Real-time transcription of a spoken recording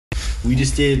We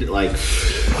just did like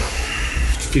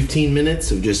 15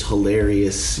 minutes of just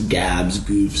hilarious gabs,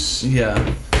 goofs. Yeah.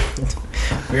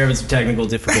 We were having some technical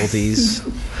difficulties,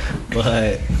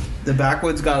 but The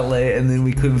backwoods got late, and then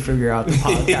we couldn't figure out the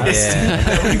podcast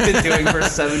that we've been doing for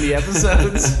 70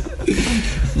 episodes.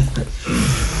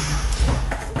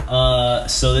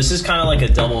 So this is kind of like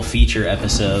a double feature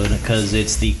episode because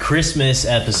it's the Christmas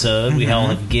episode. We all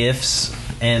have gifts,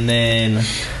 and then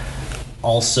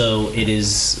also it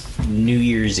is New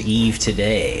Year's Eve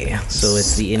today, so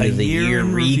it's the end of the year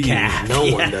recap.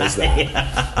 No one does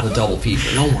that. The double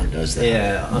feature. No one does that.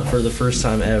 Yeah, for the first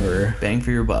time ever. Bang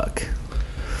for your buck.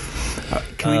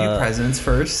 Can we do presents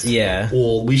first? Yeah.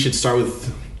 Well, we should start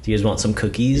with Do you guys want some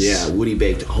cookies? Woody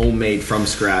baked, homemade from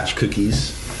scratch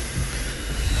cookies.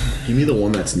 Give me the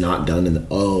one that's not done in the.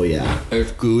 Oh yeah.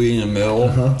 It's gooey in the middle.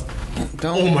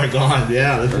 Oh my god,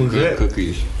 yeah, this one's Good it.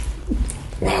 cookies.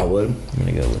 Wow, Wood. I'm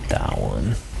gonna go with that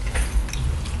one.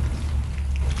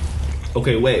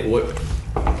 Okay, wait, what?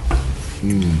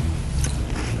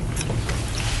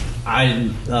 I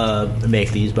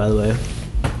make these, by the way.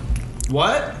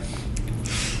 What?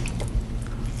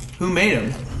 Who made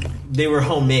them? They were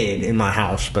homemade in my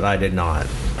house, but I did not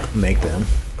make them.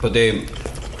 But they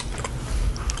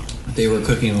were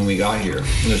cooking when we got here.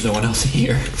 There's no one else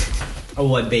here.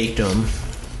 Oh, I baked them.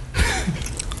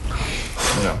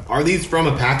 Are these from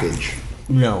a package?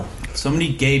 No,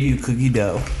 Somebody gave you cookie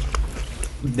dough.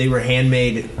 they were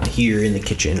handmade here in the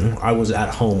kitchen. I was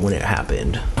at home when it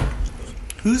happened,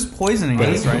 Who's poisoning but,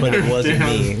 us right but now? it wasn't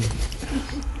me.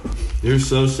 You're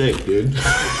so sick, dude.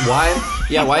 Why?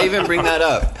 Yeah, why even bring that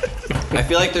up? I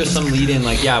feel like there's some lead in,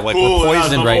 like, yeah, like Oh, we're yeah,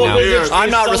 poisoned some right whole now. beer. I'm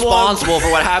not responsible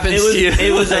for what happens It was to you.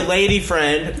 it was a lady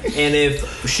friend, and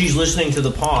if she's listening to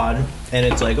the pod, and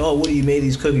it's like, oh, Woody, you made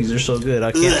these cookies? They're so good.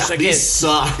 I can't These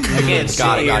suck. I can't sit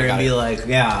Got it, here got it, and got be it. like,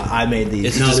 yeah, I made these.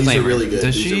 It's No, these are disclaimer. really good.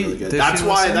 Does These she- are really good. does That's she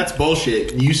why. listen? That's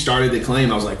bullshit. You started the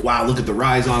claim. I was like, wow, look at the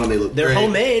rise on them. They look. They're great.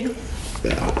 homemade,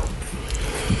 Yeah.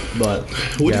 but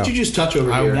What yeah. did you just touch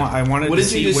over here? I wanted What to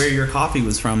did you see just- where your coffee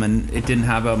was from, and it didn't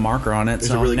have a marker on it. There's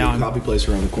so a really now good coffee place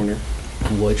around the corner.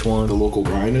 Which one? The local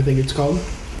grind, I think it's called.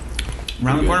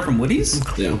 around the corner from Woody's.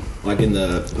 Yeah, like in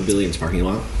the Pavilion's parking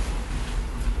lot.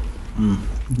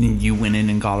 You went in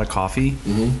and got a coffee.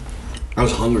 I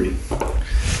was hungry.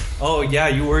 Oh yeah,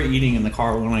 you were eating in the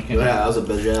car when I came. Yeah, out. that was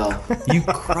a bajel. You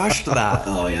crushed that.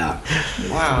 Oh yeah.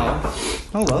 Wow,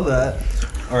 I love that.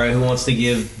 All right, who wants to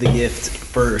give the gift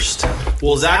first?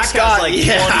 Well, Zach's got like 20.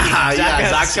 20.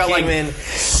 Zach's got like came in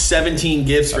 17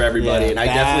 gifts for everybody, Yeah, and I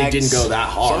definitely bags. didn't go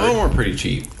that Some of them hard. were pretty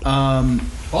cheap. Um,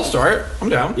 I'll start. I'm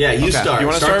down. Yeah, you Okay. start. You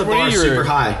want to start start the bar Woody, super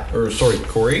high. Or sorry,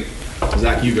 Corey.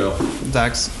 Zach, you go.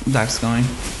 Zach's going.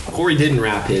 Corey didn't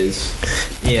wrap his.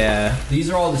 Yeah. These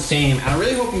are all the same. And I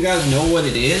really hope you guys know what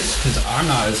it is, because I'm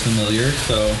not as familiar.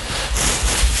 So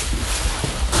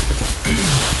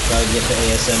Gotta get the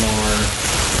ASMR.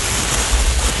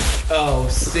 Oh,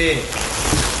 sick.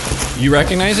 you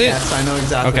recognize it? Yes, I know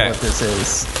exactly Okay. what this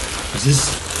is. Is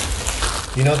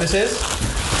this? You know what this is?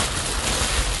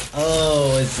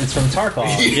 Oh, it's from Tarkov.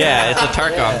 Yeah, it's a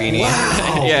Tarkov beanie.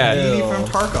 Wow. Yeah. Beanie from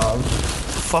Tarkov.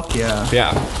 Fuck yeah.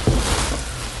 Yeah.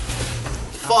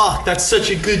 Fuck, that's such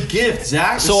a good gift,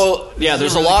 Zach. So yeah,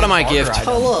 there's a lot of my gifts.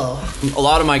 Hello. A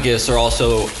lot of my gifts are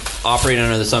also operating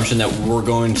under the assumption that we're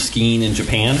going skiing in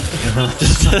Japan.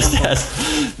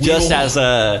 just as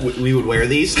a we would wear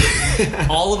these.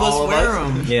 All of us All of wear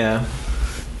us? them. Yeah.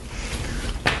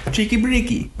 Cheeky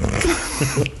breaky.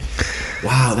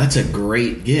 Wow, that's a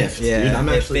great gift. Yeah. dude. I'm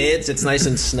it actually. fits. It's nice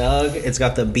and snug. It's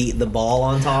got the beat the ball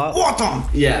on top. What on?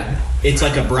 Yeah, it's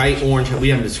like a bright orange. We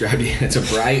haven't described it yet. It's a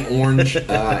bright orange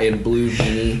and blue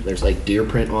beanie. There's like deer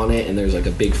print on it, and there's like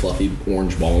a big fluffy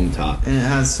orange ball on the top. And it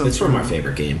has some It's from my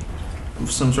favorite game.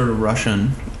 some sort of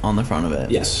Russian on the front of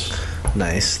it. Yes.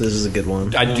 Nice. This is a good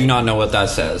one. I do not know what that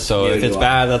says. So Neither if it's do I.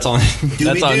 bad, that's on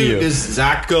that's on you. Does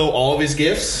Zach go all of his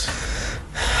gifts?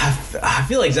 I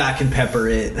feel like Zach can pepper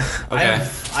it. Okay.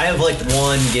 I have like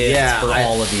one gift for I-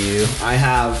 all of you. I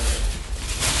have.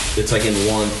 It's like in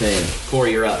one thing.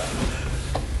 Corey, you're up.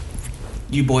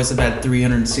 You boys have had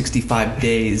 365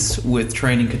 days with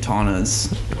training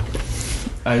katanas.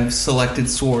 I've selected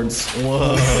swords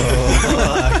Whoa.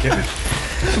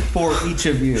 for each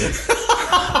of you.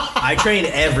 I train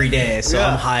every day, so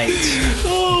I'm hyped.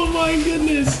 Oh my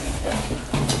goodness.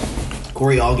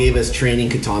 Corey all gave us training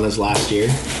katanas last year,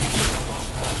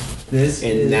 This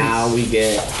and is, now we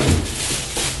get.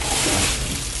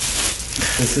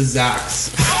 this is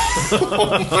Zach's.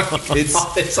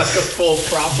 It's like a full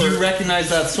proper. You recognize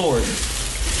that sword?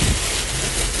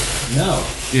 No.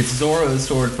 It's Zoro's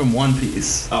sword from One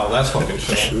Piece. Oh, that's fucking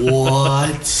shit.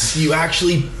 What? You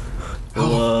actually?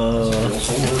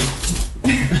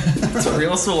 It's a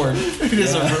real sword. It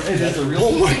is a real.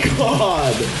 Oh my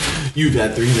god! You've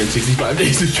had 365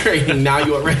 days of training. Now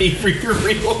you are ready for your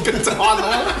real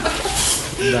katana.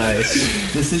 Nice.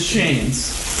 This is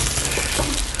Shane's.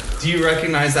 Do you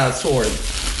recognize that sword?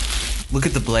 Look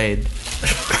at the blade.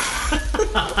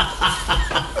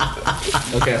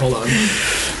 Okay, hold on.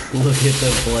 Look at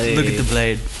the blade. Look at the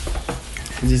blade.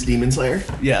 Is this Demon Slayer?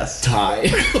 Yes. Tie.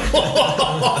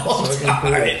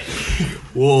 Tie.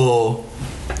 Whoa.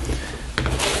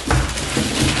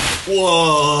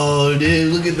 Whoa,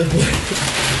 dude, look at the.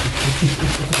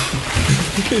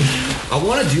 I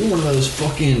want to do one of those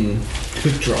fucking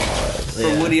quick draws.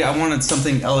 For Woody, I wanted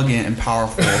something elegant and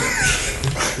powerful.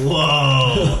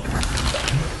 Whoa.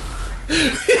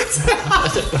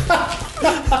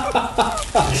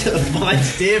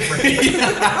 Mine's different.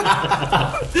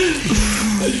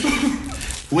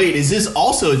 Wait, is this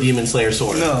also a Demon Slayer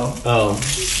sword? No. Oh.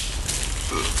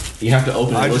 You have to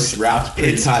open it. It looks wrapped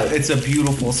pretty tight. It's a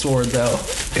beautiful sword, though.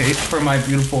 It's for my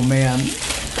beautiful man.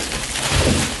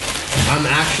 I'm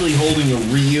actually holding a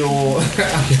real.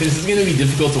 This is gonna be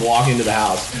difficult to walk into the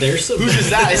house. There's some. Whose is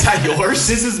that? Is that yours?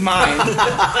 This is mine.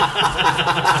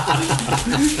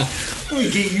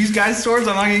 Get you guys swords.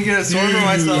 I'm not gonna get a sword for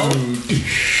myself.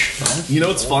 You know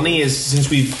what's funny is since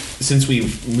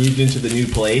we've moved into the new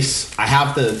place, I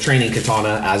have the training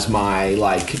katana as my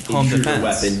like Home intruder defense.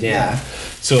 weapon. Yeah.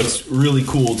 So it's really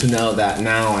cool to know that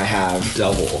now I have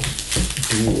dual.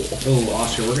 Oh,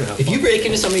 Oscar, we're gonna have If fun. you break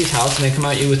into somebody's house and they come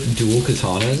at you with dual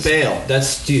katanas, Fail.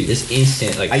 That's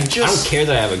instant. Like I don't care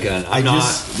that I have a gun.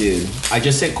 I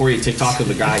just sent Corey a TikTok of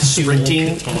a guy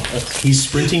sprinting. He's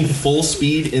sprinting full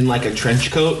speed in like a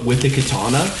trench coat with a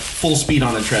katana, full speed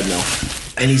on a treadmill.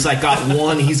 And he's like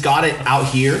he's got it out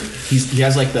here. He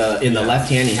has like in the left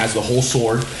hand, he has the whole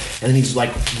sword. And then he's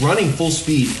like running full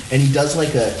speed and he does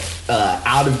like a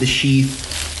out of the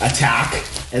sheath attack.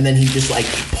 And then he just like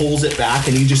pulls it back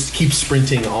and he just keeps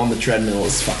sprinting on the treadmill.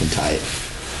 It's fucking tight.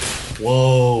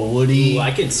 Whoa, Woody. Ooh,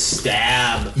 I could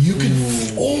stab. You can.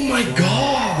 Oh my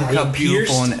god. Look how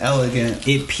beautiful and elegant.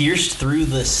 It pierced through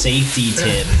the safety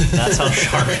tip. That's how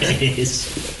sharp it is.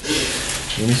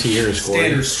 Let me see yours, Corey.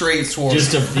 Standard straight sword.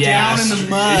 Just a down in the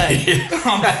mud.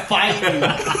 I'm fighting.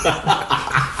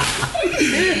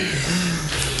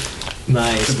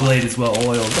 Nice. The blade is well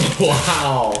oiled.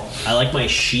 Wow. I like my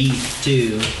sheath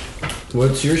too.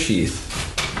 What's your sheath?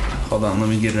 Hold on, let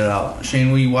me get it out. Shane,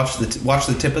 will you watch the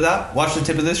tip of that? Watch the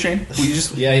tip of this, Shane. Will you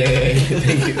just? Yeah.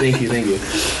 Thank you.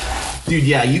 Dude,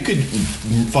 yeah, you could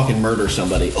fucking murder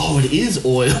somebody. Oh, it is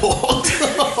oiled.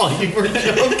 Oh, you were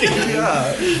joking.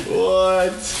 Yeah.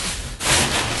 What?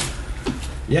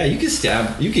 Yeah, you can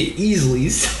stab. You can easily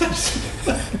stab.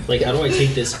 Like, how do I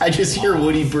take this? I just hear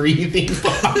Woody breathing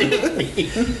behind me,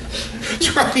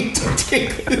 trying to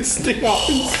take this thing off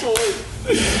his sword.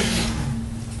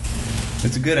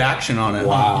 It's a good action on it.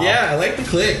 Wow. Huh? Yeah, I like the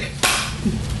click.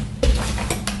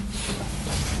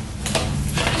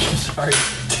 Sorry,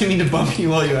 didn't mean to bump you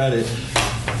while you're at it.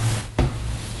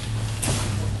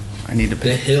 I need to The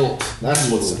pick. hilt. That's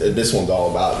what this one's all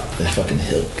about. The fucking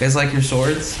hilt. You guys like your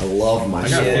swords? I love my I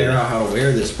gotta sword. figure out how to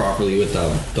wear this properly with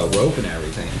the rope and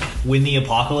everything. When the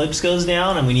apocalypse goes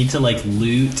down and we need to like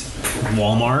loot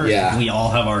Walmart, Yeah. we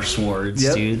all have our swords,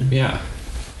 Yep. dude. Yeah.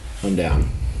 I'm down.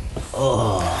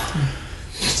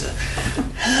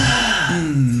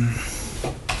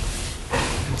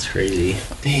 It's crazy.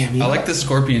 Damn, you I like the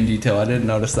scorpion detail. I didn't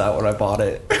notice that when I bought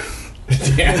it.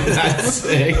 Damn, that's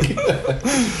sick.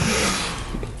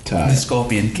 The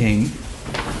Scorpion King.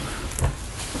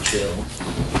 Chill.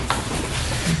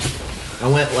 I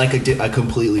went like a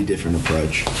completely different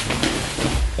approach.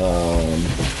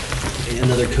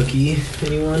 Another cookie,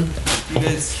 anyone? You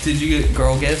guys, did you get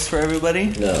girl gifts for everybody?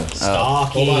 No.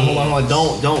 Stocking. Hold on.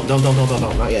 Don't.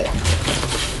 Not yet.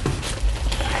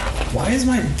 Why is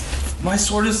my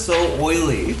sword is so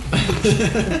oily?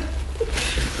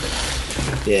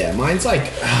 Yeah, mine's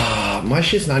like, my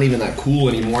shit's not even that cool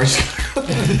anymore.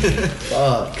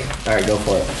 Fuck. All right, go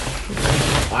for it.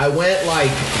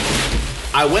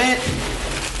 I went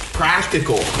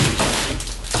practical.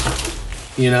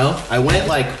 You know, I went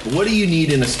like, what do you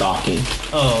need in a stocking?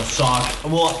 Oh, sock.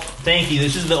 Well, thank you.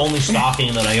 This is the only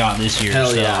stocking that I got this year,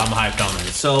 Hell so yeah. I'm hyped on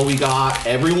this. So we got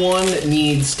everyone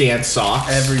needs stance socks.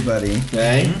 Everybody.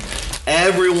 Okay.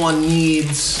 Everyone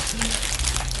needs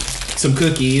some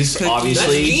cookies,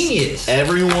 obviously. That's genius.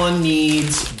 Everyone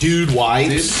needs dude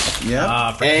wipes.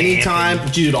 Yeah. For Anytime,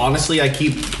 camping. dude, honestly, I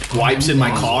keep wipes in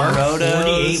my car.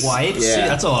 48 wipes? Yeah.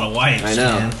 That's a lot of wipes, I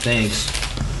know. man. Thanks.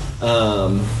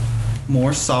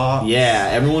 More socks. Yeah,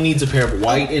 everyone needs a pair of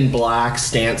white and black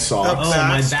stance socks. Oh,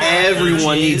 my back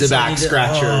Everyone needs a itches. I back need to-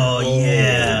 scratcher. Oh,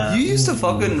 yeah. You used to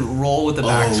fucking roll with a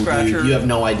back scratcher. Dude, you have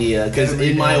no idea. Because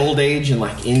in my old age and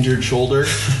like injured shoulder,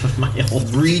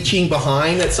 reaching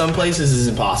behind at some places is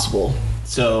impossible.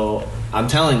 So I'm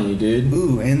telling you, dude.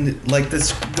 Ooh, and like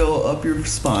this go up your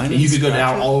spine. You could go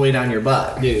down all the way down your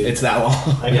butt. Dude. It's that long.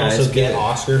 I can also get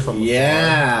Oscar from the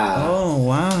Yeah. Oh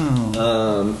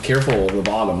wow. Careful of the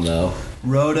bottom though.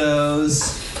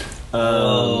 Rotos.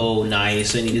 Oh,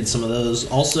 nice. I needed some of those.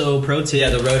 Also, pro tip. Yeah,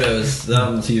 the rotos. That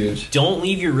one's huge. Don't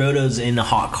leave your rotos in a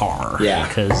hot car. Yeah.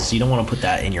 Because you don't want to put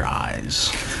that in your eyes.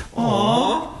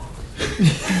 Aww.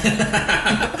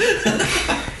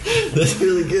 That's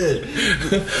really good.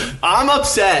 I'm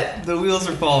upset The wheels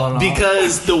are falling off.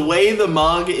 because the way the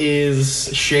mug is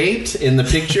shaped in the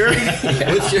picture.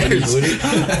 What's yours, Woody?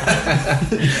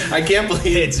 I can't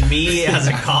believe It's me as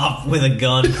a cop with a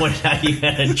gun pointed at you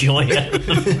and a joint out of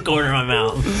the corner of my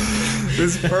mouth.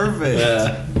 it's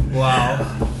perfect.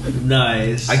 Wow.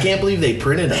 Nice. I can't believe they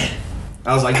printed it.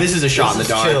 I was like, this is a shot in the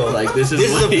dark. chill. Like this is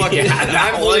a fucking-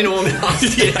 that I'm pulling a one. woman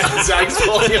hostage. Yeah, Zach's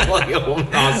pulling a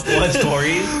woman hostage. What's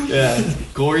Corey's? Yeah,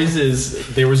 Corey's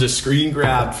is there was a screen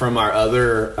grab from our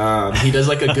other. He does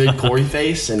like a good Corey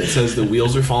face, and it says the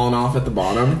wheels are falling off at the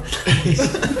bottom.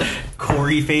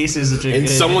 Corey face is such a And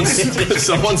good...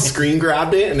 someone screen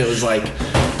grabbed it, and it was like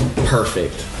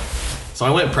perfect. So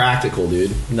I went practical, dude.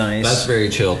 Nice. That's very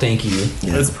chill. Thank you.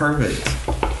 That's perfect.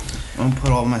 I'm gonna put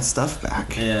all my stuff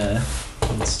back. Yeah.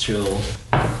 That's chill.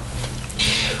 Kind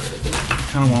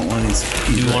of want one of these.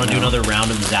 Do you want to do another round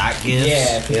of Zach gifts?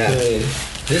 Yeah, if you Yeah. could.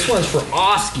 This one's for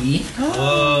Oski.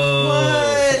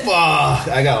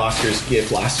 I got Oscar's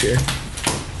gift last year.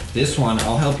 This one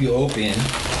I'll help you open.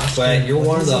 But you're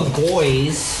one of the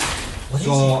boys.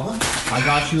 So I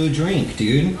got you a drink,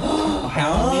 dude. It's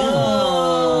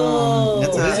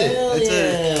What is it?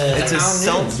 It's a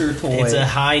seltzer toy. It's a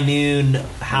high noon,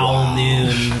 howl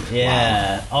noon.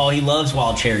 Yeah. Oh, he loves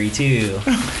wild cherry too.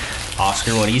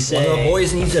 Oscar, what do you One say? of the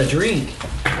boys needs a drink.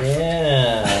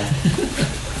 Yeah.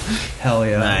 Hell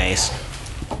yeah. Nice.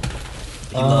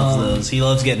 He loves those. He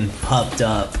loves getting pumped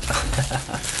up.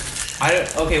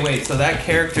 Okay, wait. So that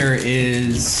character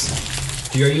is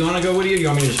Do you want to go, Woody, or you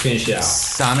want me to just finish it out?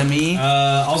 Sanami.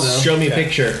 I'll go. Show me a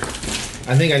picture.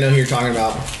 I think I know who you're talking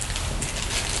about.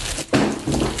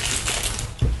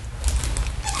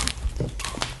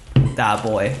 That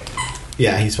boy.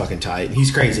 Yeah, he's fucking tight.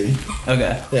 He's crazy.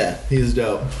 Okay. Yeah, he's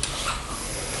dope.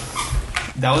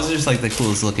 That was just like the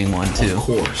coolest looking one too. Of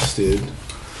course, dude.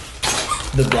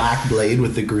 The black blade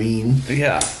with the green.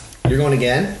 Yeah. You're going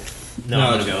again? No,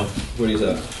 I'm gonna go. Woody's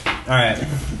up. All right.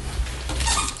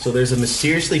 So there's a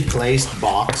mysteriously placed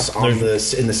box on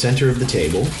this in the center of the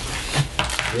table.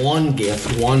 One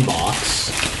gift, one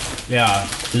box. Yeah.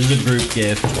 This is a group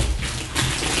gift.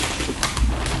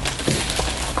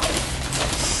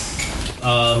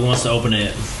 Who wants to open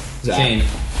it? Zach. Shane.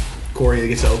 Corey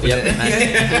gets to open it.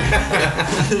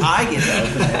 I get to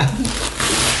open it.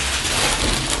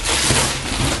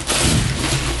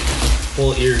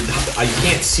 Well, I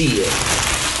can't see it.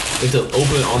 You have to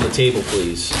open it on the table,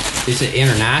 please. It's an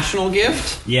international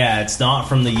gift? Yeah, it's not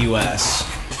from the U.S.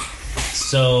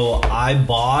 So I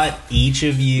bought each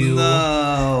of you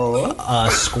No. a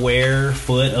square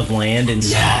foot of land in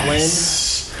Scotland.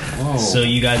 So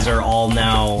you guys are all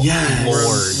now Yes.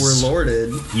 lords. We're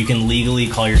lorded. You can legally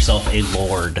call yourself a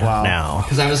lord now.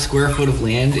 Because I have a square foot of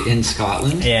land in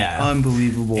Scotland. Yeah.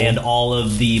 Unbelievable. And all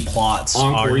of the plots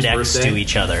On are Corey's next birthday? to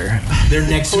each other. They're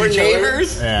next to each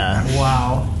neighbors? Yeah.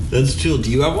 wow. That's chill. Do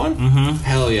you have one? Mm-hmm.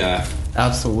 Hell yeah.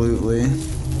 Absolutely.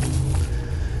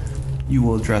 You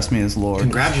will address me as Lord.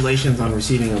 Congratulations on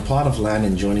receiving a plot of land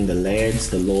and joining the lairds,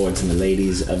 the lords, and the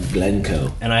ladies of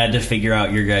Glencoe. And I had to figure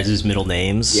out your guys' middle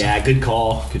names. Yeah, good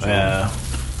call. Good job. Yeah.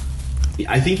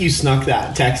 I think you snuck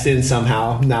that text in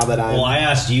somehow. Now that I'm. Well, I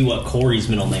asked you what Corey's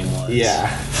middle name was. Yeah.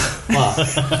 Fuck.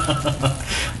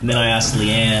 And then I asked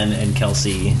Leanne and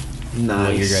Kelsey Nice.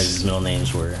 what your guys' middle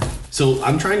names were. So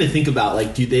I'm trying to think about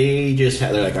like, do they just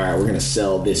have? They're like, all right, we're gonna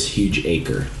sell this huge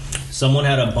acre. Someone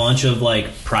had a bunch of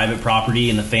like private property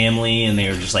in the family, and they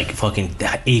were just like fucking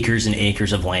acres and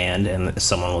acres of land. And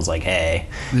someone was like, "Hey,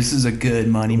 This is a good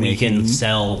money we making. can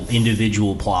sell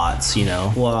individual plots, you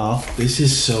know." Wow. This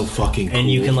is so fucking cool. And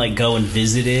you can like go and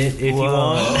visit it if you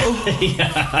Whoa. want.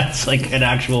 Yeah, it's like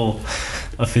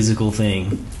a physical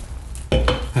thing.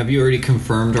 Have you already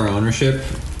confirmed our ownership?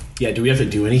 Yeah. Do we have to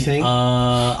do anything?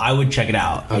 I would check it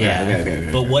out. Okay, yeah. okay.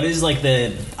 But what is like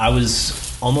I was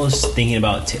almost thinking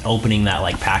about opening that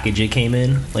like package it came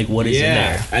in. Like, what is in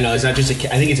there? I know. Is that just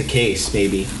I think it's a case,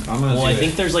 maybe. Well, I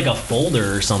think there's like a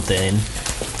folder or something.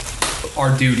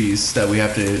 Our duties that we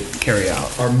have to carry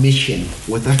out. Our mission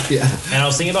with our And I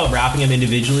was thinking about wrapping them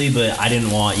individually, but I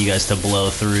didn't want you guys to blow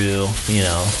through. You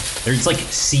know, there's like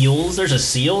seals. There's a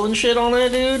seal and shit on it,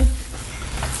 dude.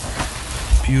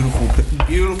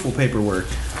 Beautiful paperwork.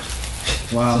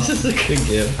 Wow. This is a good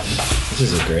gift. This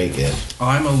is a great gift.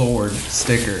 I'm a lord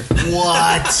sticker.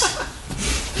 What?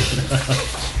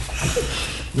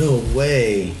 No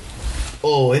way.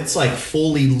 Oh, it's like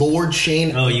fully Lord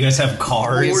Shane. Oh, you guys have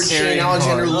cards. Lord Shane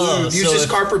Alexander Lube. Use this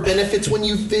card for benefits when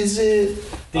you visit.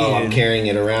 Oh, I'm carrying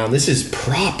it around. This is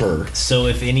proper. So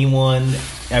if anyone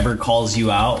ever calls you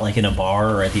out, like in a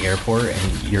bar or at the airport,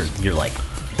 and you're like,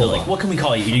 they're like, what can we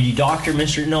call you? Are you Doctor,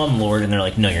 Mister? No, I'm Lord. And they're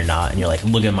like, no, you're not. And you're like,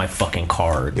 look at my fucking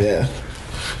card. Yeah.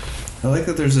 I like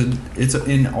that it's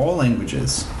in all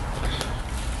languages.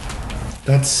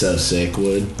 That's so sick,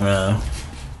 Wood.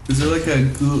 Is there like a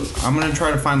Google, I'm gonna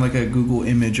try to find like a Google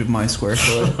image of my square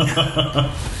foot.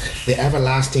 The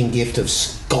everlasting gift of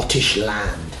Scottish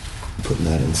land. Putting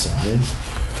that inside.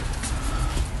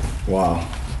 Wow.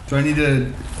 Do I need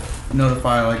to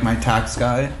notify like my tax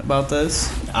guy about this?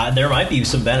 There might be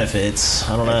some benefits.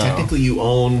 I don't know. Technically, you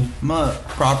own. I'm a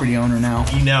property owner now.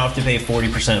 You now have to pay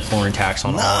 40% foreign tax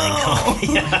on all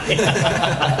income.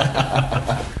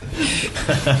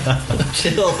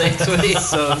 Chill, thanks, Woody.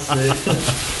 So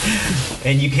sick.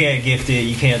 And you can't gift it.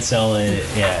 You can't sell it.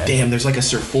 Yeah. Damn, there's like a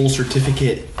full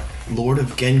certificate. Lord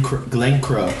of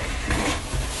Glencrow.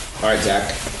 All right,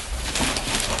 Zach.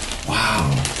 Wow.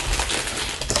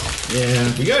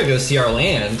 Yeah. We gotta go see our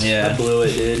land. Yeah. I blew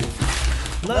it, dude.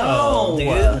 No, dude.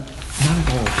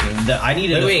 I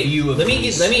need a Wait, few of let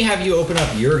these. me have you open up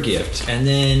your gift, and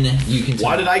then you can.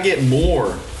 Why did I get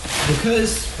more?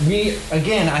 Because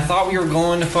I thought we were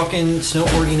going to fucking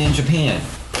snowboarding in Japan,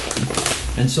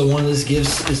 and so one of those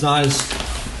gifts is not as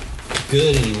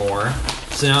good anymore.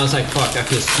 So now it's like, fuck, I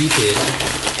feel stupid.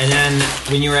 And then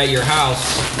when you were at your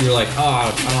house, you're like,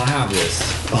 oh, I don't have this.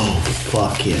 Oh,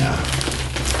 fuck yeah.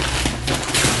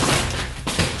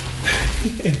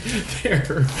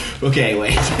 Okay,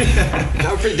 wait.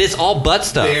 It's all butt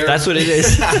stuff. That's what it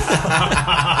is.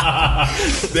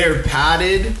 They're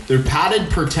padded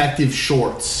protective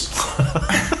shorts.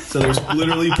 So there's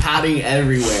literally padding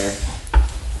everywhere.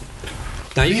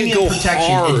 Now you can go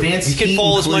hard. Advanced You can heat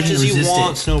fall as much as you resistant.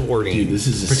 want snowboarding. Dude, this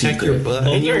is a Protect secret. your butt.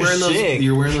 And Those are sick.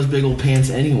 you're wearing those big old pants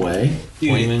anyway. Dude,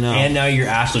 Don't even know. and now your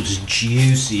ass looks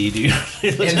juicy, dude.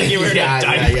 It looks like you're wearing a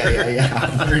diaper.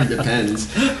 Yeah. It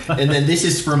depends. And then this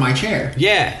is for my chair.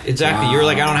 Yeah, exactly. Wow. You were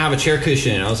like, I don't have a chair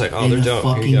cushion. I was like, oh, And they're a dope.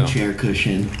 Here fucking you go. chair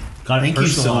cushion. Got it Thank you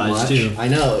so personalized, much. too. I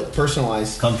know,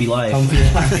 personalized. Comfy life.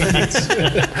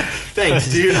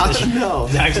 Thanks, dude. How'd you know?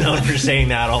 Zach's known for saying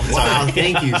that all the Wow, time.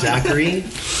 thank you, Zachary.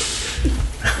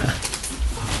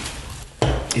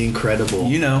 Incredible.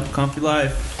 You know, comfy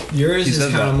life. Yours He is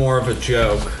said kind of that. more of a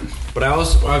joke. But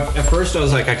at first I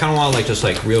was like, I kind of want like just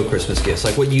like real Christmas gifts,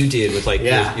 like what you did with like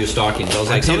your stockings. I was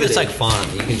like, something that's like fun,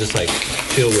 you can just like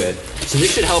chill with. So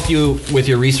this should help you with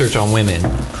your research on women.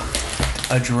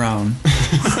 A drone.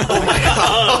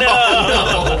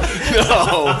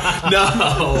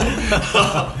 No.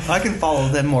 I can follow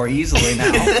them more easily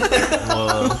now.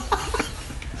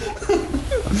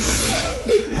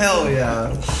 Hell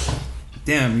yeah.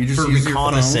 Damn, you just For use your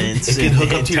phone? reconnaissance It can and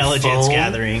hook up to your intelligence phone.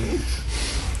 gathering.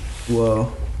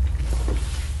 Whoa.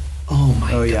 Oh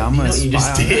my Oh yeah, I'm gonna you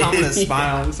just spy on. did. I'm gonna spy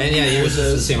on. And yeah, yours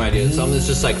is the same idea. Something that's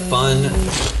just like fun.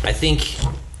 I think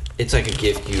it's like a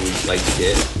gift you like to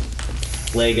get.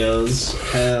 Legos.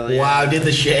 Hell yeah. Wow, did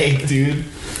the shake, dude.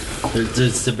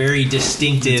 It's a very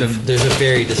distinctive. There's a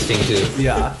very distinctive.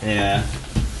 Yeah. Yeah.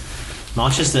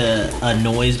 Not just a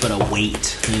noise, but a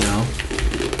weight, you know?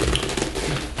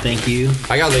 Thank you.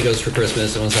 I got Legos for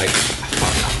Christmas and was like,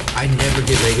 fuck, I never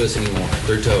get Legos anymore.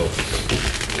 They're dope.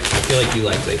 I feel like you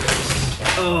like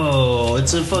Legos. Oh,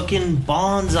 it's a fucking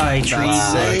bonsai tree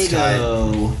That's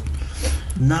Lego.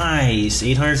 Nice.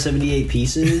 878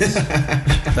 pieces?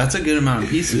 That's a good amount of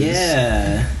pieces.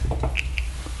 Yeah.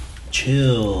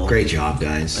 Chill. Great job,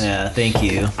 guys. Yeah, thank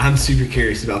you. I'm super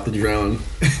curious about the drone.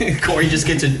 Corey just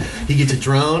gets a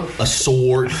drone, a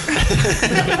sword.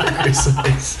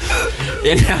 Christmas.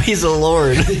 And now he's a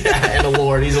lord. Yeah, and a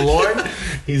lord. He's a lord.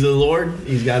 He's a lord.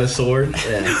 He's got a sword.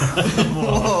 Yeah.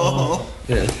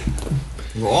 Yeah.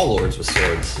 We're all lords with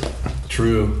swords.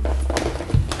 True.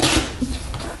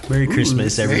 Merry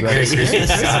Christmas, everybody. Merry Christmas.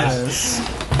 Yes.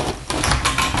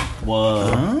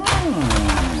 Whoa.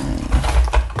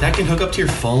 That can hook up to your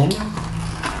phone.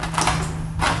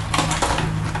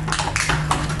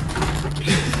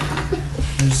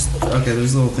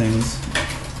 There's little things.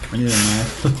 I need a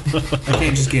knife. I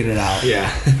can't just get it out. Yeah.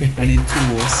 I need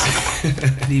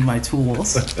tools. I need my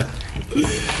tools.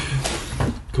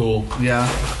 Cool. Yeah,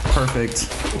 perfect.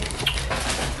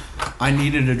 I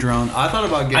needed a drone. I thought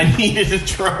about I getting. needed a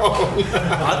drone.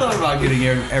 I thought about getting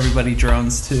everybody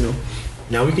drones too.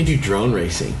 Now we can do drone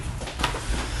racing.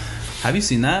 Have you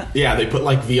seen that? Yeah, they put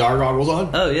like VR goggles on.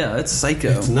 Oh yeah, it's psycho.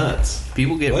 It's nuts.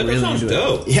 People get What? That really sounds into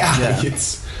dope. it. Yeah, Yeah.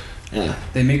 Yeah.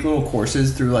 They make little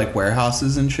courses through like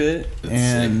warehouses and shit,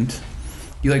 and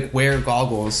you like wear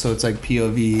goggles, so it's like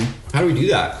POV. How do we do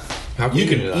that? How can You we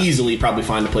can do that? easily probably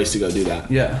find a place to go do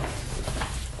that. Yeah.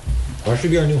 That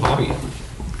should be our new hobby.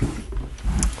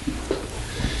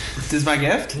 This is my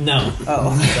gift. No,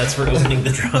 Oh, that's for opening the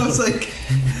I drum. was like,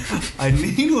 I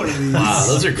need one of these. Wow,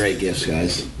 those are great gifts,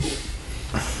 guys.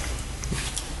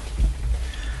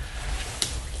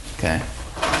 Okay.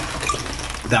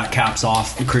 That caps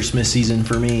off the Christmas season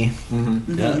for me.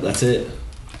 Yeah, that's it.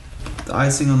 The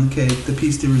icing on the cake, the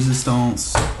piece de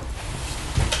resistance.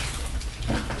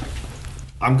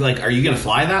 I'm like, are you gonna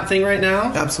fly that thing right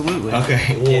now? Absolutely.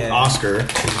 Okay. Well, Yeah. Oscar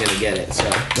is gonna get it. So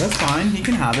That's fine. He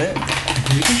can have it.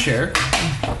 We can share.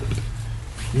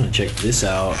 I'm gonna check this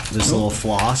out. This little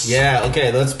floss. yeah,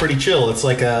 okay, that's pretty chill. It's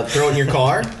like a throw it in your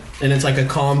car, and it's like a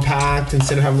compact.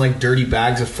 Instead of having like dirty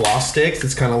bags of floss sticks,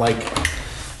 it's kind of like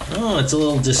Oh, it's a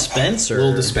little dispenser. a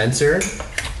little dispenser.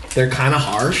 They're kind of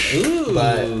harsh, Ooh,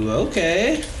 but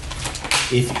okay.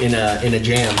 if in a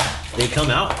jam, They come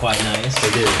out quite nice.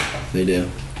 they do.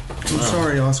 I'm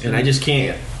sorry, Oscar. And I just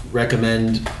can't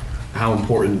recommend how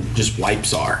important just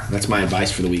wipes are. That's my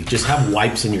advice for the week. Just have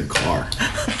wipes in your car. Are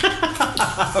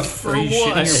you shitting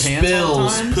your pants all the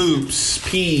Spills, time? poops,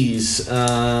 peas,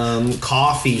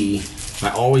 coffee. I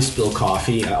always spill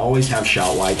coffee. I always have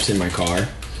shout wipes in my car.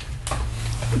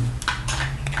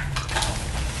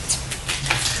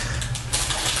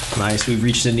 Nice. We've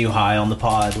reached a new high on the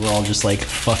pod. We're all just like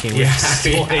fucking with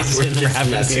toys we're and just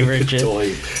wrapping messing favorite with shit.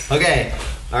 toys. Okay,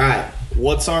 all right.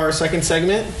 What's our second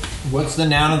segment? What's the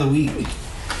noun of the week?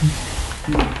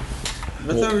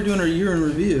 I thought we were doing our year in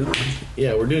review.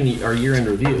 Yeah, we're doing our year-end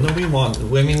review. Nobody wants. I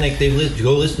mean, like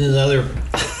go listen to the other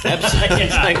episode.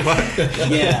 It's like,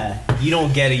 yeah, you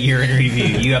don't get a year in review.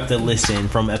 You have to listen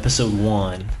from episode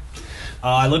 1.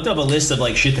 I looked up a list of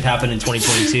like shit that happened in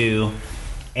 2022,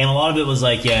 and a lot of it was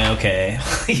like, yeah, okay,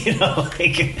 you know,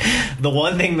 like the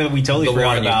one thing that we totally The war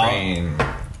forgot in about, Ukraine.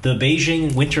 the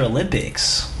Beijing Winter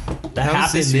Olympics. That That was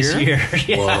happened this this year.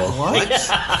 Yeah. Whoa. What? That's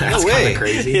No way. kind of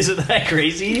crazy. Isn't that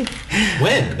crazy?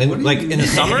 When? Like in the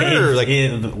summer or like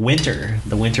in the winter,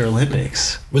 the Winter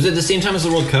Olympics? was it the same time as the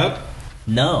World Cup?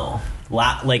 No,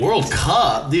 like World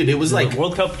Cup, dude. It was like the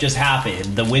World Cup just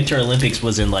happened. The Winter Olympics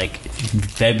was in like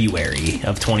February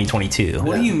of 2022.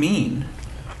 What do you mean?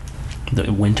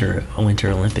 The Winter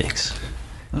Olympics.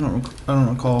 I don't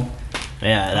recall.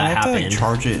 Yeah, I that have to like happened.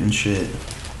 charge it and shit.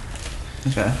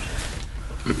 Okay.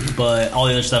 But all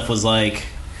the other stuff was like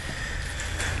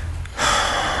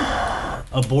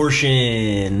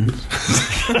abortion.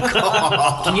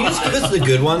 Can you just give us the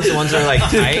good ones? The ones that are like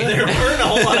tight? There weren't a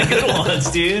whole lot of good ones,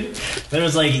 dude. There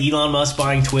was like Elon Musk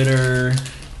buying Twitter.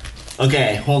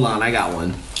 Okay, hold on, I got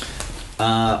one.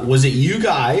 Was it you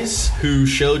guys who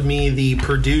showed me the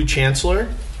Purdue chancellor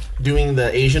doing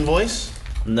the Asian voice?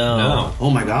 No. Oh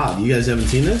my god, you guys haven't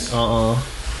seen this?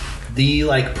 The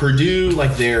like Purdue,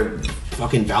 like their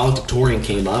fucking valedictorian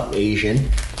came up, Asian,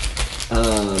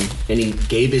 and he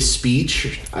gave his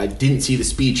speech. I didn't see the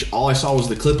speech. All I saw was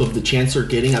the clip of the chancellor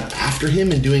getting up after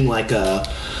him and doing like a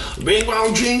bing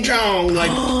bong ching chong.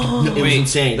 Like it was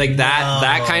insane. Like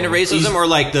that kind of racism, or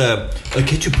like the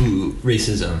Kichipu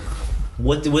racism?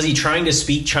 What was he trying to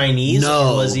speak Chinese?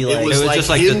 no, Or was he like? it was was like just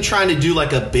like him the- trying to do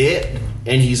like a bit.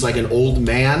 And he's like an old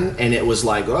man, and it was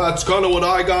like, oh, that's kind of what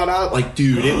I got out. Like,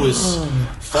 dude, it was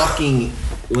fucking.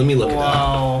 Let me look it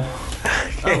up.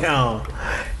 Wow.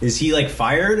 Is he like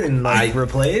fired and like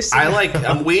replaced?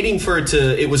 I'm waiting for it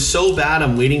to. It was so bad.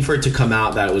 I'm waiting for it to come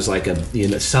out that it was like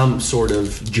a some sort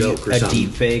of joke or a something. deep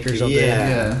fake or something. Yeah.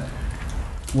 Yeah.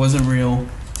 Wasn't real.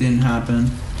 Didn't happen.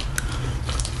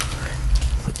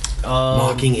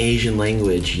 Mocking Asian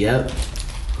language. Yep.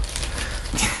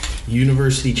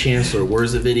 University chancellor.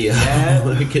 Where's the video?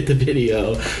 Let me get the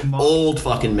video. Old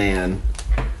fucking man.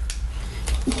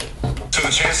 So the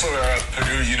chancellor of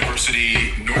Purdue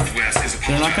University Northwest is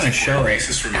They're not gonna apologizing show for a it.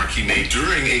 racist remark he made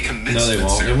during a commencement No, they won't.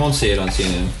 They ceremony. won't say it on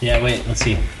CNN. Yeah, wait, let's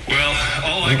see. Well,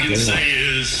 all I can say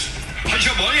is,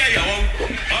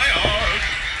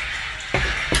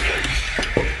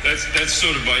 that's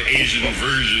sort of my Asian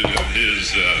version of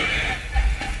his. Yeah,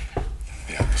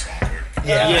 it's awkward.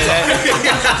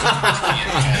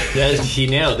 Yeah, she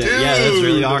nailed it. Yeah, that's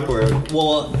really awkward.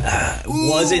 Well,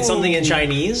 was it something in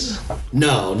Chinese?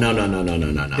 No.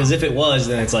 Because if it was,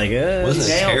 then it's like, Wasn't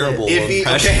you a nailed terrible it. If he,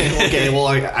 impression. okay, well,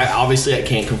 I obviously I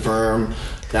can't confirm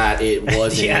that it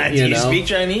wasn't. Yeah, do you speak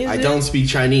Chinese? I don't speak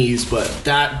Chinese, but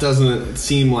that doesn't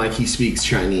seem like he speaks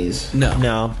Chinese.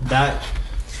 No, that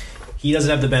he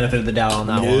doesn't have the benefit of the doubt on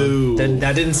that No. one.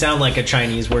 That didn't sound like a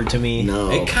Chinese word to me.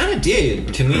 No, It kind of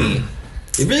did to me.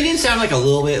 It really didn't sound like a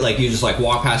little bit like you just like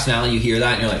walk past now and you hear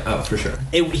that and you're like, oh, for sure.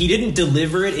 He didn't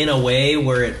deliver it in a way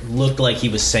where it looked like he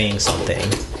was saying something.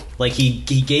 Like he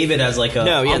gave it as like a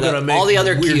No, yeah, I'm gonna make all the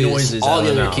other weird cues, noises. all out the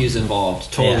of my other mouth. cues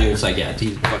involved, totally. Yeah. It's like, yeah, he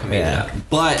fucking made Yeah. it up.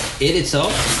 But it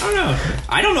itself, I don't know.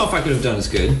 I don't know if I could have done as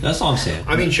good. That's all I'm saying.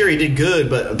 I mean, sure, he did good,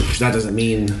 but that doesn't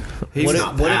mean he's What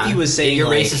not if, what if bad. he was saying Your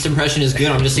like, racist impression is good.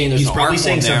 I'm just saying there's He's an probably art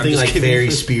saying form there. I'm something just like giving very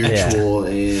you-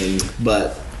 spiritual,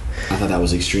 but I thought that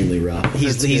was extremely rough.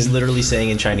 he's literally saying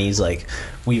in Chinese like,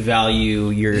 we value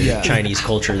your Chinese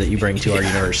culture that you bring to our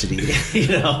university. You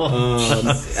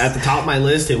know. At the top of my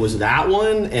list, it was that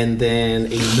one, and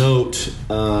then a note.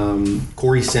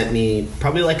 Corey sent me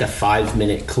probably like a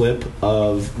 5-minute clip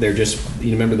of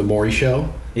you remember the Maury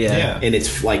show? Yeah. And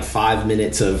it's like 5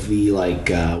 minutes of the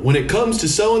when it comes to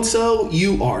so and so,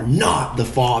 you are not the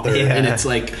father, Yeah. and it's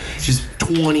like just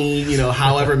 20,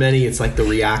 however many. It's like the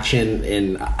reaction,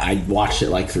 and I watched it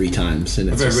like 3 times, and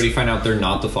it's If just- everybody find out they're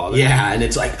not the father. yeah, and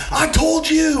it's like, I told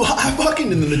you, I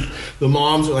fucking, and then the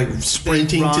moms are like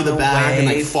sprinting Run to the back and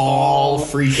away, like fall, fall.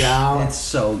 freak out. It's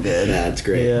so good. Yeah, it's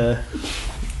great. Yeah.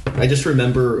 I just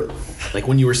remember, like,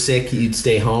 when you were sick, you'd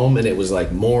stay home, and it was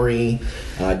like Maury,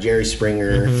 Jerry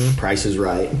Springer, Price is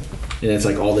Right, and it's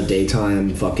like all the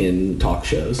daytime fucking talk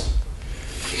shows.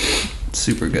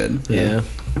 Super good. Yeah.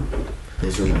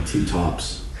 Those are my 2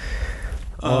 tops.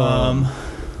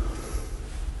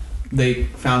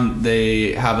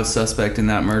 They have a suspect in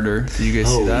that murder. Did you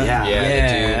guys see that? Yeah, Yeah.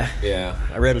 they do. Yeah.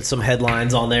 I read some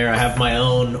headlines on there. I have my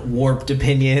own warped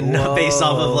opinion based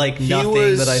off of like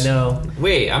nothing that I know.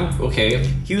 Wait, I'm okay.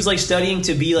 He was like studying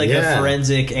to be like Yeah. a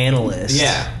forensic analyst.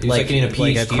 Yeah, he was, like, getting a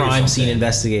like a PhD or crime scene something.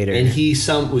 investigator.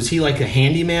 And was he like a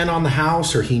handyman on the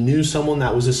house, or he knew someone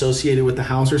that was associated with the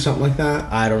house or something like that?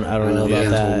 I don't know Yeah,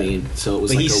 about that's what I that. mean. So it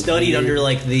was But like he a studied weird- under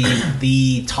like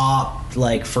the top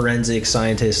like forensic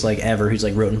scientist like ever, who's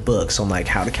like written books on like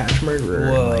how to catch murderer.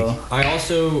 and, Whoa. like, I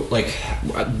also like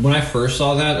when I first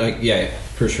saw that, like, yeah,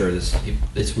 for sure,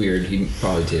 it's weird. He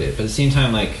probably did it, but at the same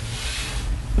time, like,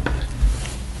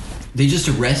 they just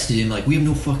arrested him. Like, we have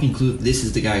no fucking clue if this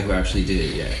is the guy who actually did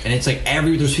it yet. And it's like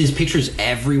there's his pictures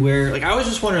everywhere. Like, I was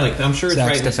just wondering, like, I'm sure it's Zach's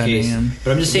right in this defending case, him.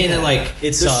 but I'm just saying that, like, It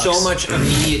there's so sucks. much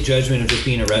immediate judgment of just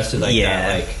being arrested like Yeah.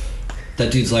 that. Like, that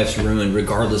dude's life's ruined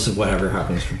regardless of whatever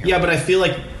happens from here. Yeah, but I feel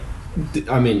like,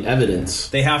 evidence.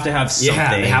 they have to have something.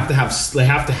 Yeah, they have to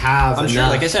have. I'm sure,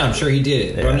 enough. like I said, I'm sure he did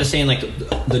it. But I'm just saying, like,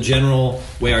 the general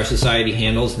way our society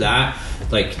handles that,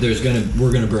 like,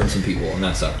 we're gonna burn some people, and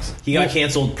that sucks. He got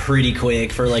canceled pretty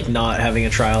quick for like not having a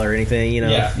trial or anything. You know.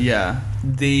 Yeah. Yeah.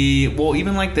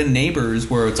 Even like the neighbors,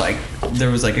 where it's like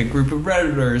there was like a group of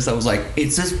redditors that was like,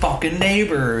 it's this fucking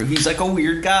neighbor, he's like a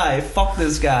weird guy, fuck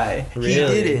this guy, he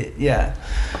Really? did it. Yeah.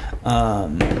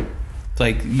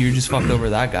 Like, you're just fucked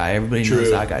over that guy. Everybody True. knows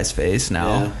that guy's face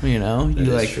now. You know, you That is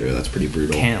like true. That's pretty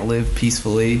brutal. can't live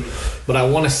peacefully. But I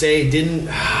want to say, didn't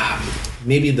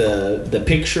maybe the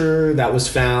picture that was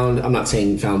found? I'm not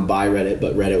saying found by Reddit,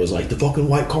 but Reddit was like the fucking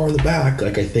white car in the back.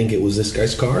 Like, I think it was this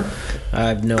guy's car. I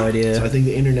have no idea. So I think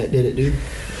the internet did it, dude.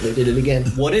 They did it again.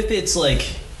 What if it's like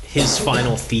his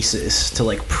final thesis to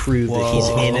like prove that he's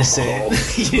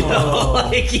innocent? You know,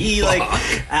 like he like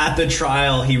at the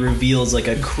trial he reveals like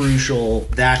a crucial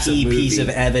That's a key movie. piece of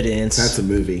evidence. That's a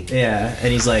movie. Yeah,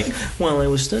 and he's like, well, I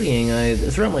was studying.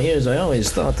 Throughout my years, I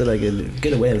always thought that I could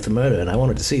get away with the murder, and I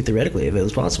wanted to see theoretically if it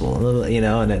was possible. You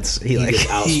know, and it's he like just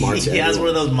outsmarts he has everyone. one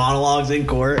of those monologues in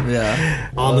court. Yeah.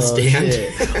 On the stand.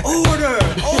 Shit. Order.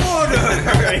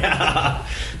 Yeah.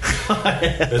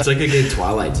 It's like a good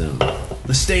Twilight Zone.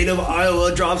 The state of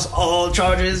Iowa drops all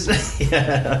charges.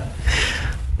 Yeah.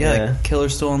 Yeah, like,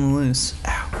 killer's still on the loose.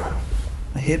 Ow.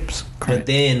 My hips. But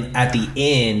then at the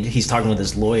end, he's talking with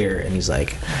his lawyer, and he's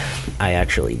like, "I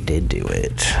actually did do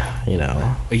it." You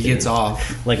know, He gets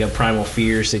off. like a primal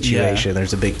fear situation.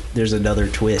 There's another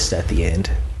twist at the end.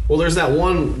 Well, there's that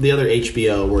one, the other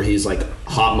HBO, where he's like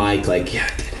hot mic, like, yeah,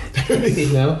 I did it.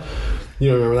 You know?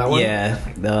 You remember that one?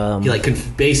 Yeah, He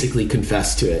like basically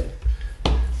confessed to it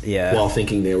yeah. while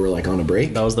thinking they were like on a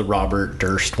break. That was the Robert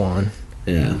Durst one.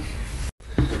 Yeah.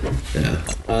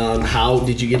 Yeah. How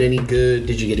did you get any good?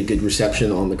 Did you get a good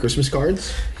reception on the Christmas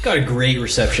cards? Got a great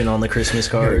reception on the Christmas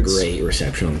cards. Great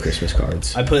reception on the Christmas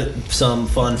cards. I put some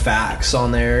fun facts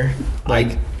on there.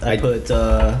 Like I put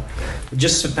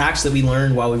just some facts that we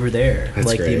learned while we were there. That's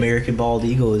like great. the American bald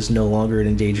eagle is no longer an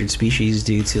endangered species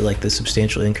due to like the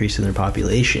substantial increase in their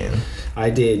population. I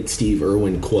did Steve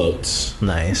Irwin quotes.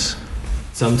 Nice.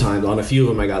 Sometimes on a few of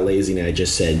them I got lazy and I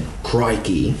just said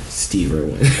 "Crikey, Steve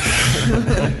Irwin."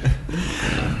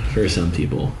 For some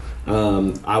people,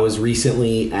 I was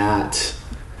recently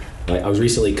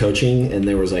coaching and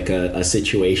there was like a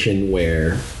situation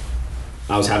where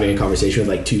I was having a conversation with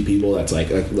like two people that's like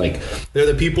they're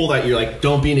the people that you're like,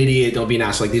 don't be an idiot, don't be an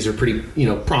ass. Like these are pretty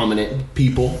prominent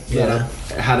people that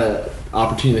I had a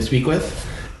opportunity to speak with,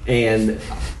 and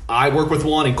I work with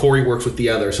one and Corey works with the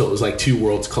other, so it was like two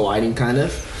worlds colliding kind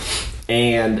of.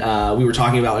 And we were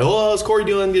talking about, like, oh, how's Corey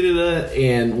doing?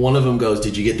 And one of them goes,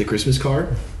 did you get the Christmas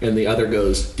card? And the other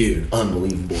goes, dude,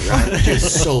 unbelievable, right?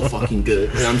 Just so fucking good.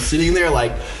 And I'm sitting there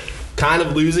like kind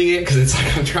of losing it because it's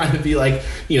like I'm trying to be like,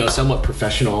 somewhat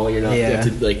professional. You have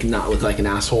to like not look like an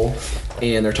asshole.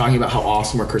 And they're talking about how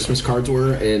awesome our Christmas cards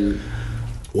were. And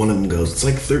one of them goes, it's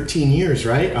like 13 years,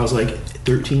 right? I was like,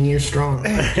 13 years strong.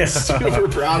 Super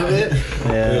proud of it.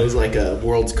 Yeah. It was like a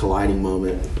worlds colliding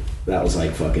moment. That was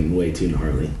like fucking way too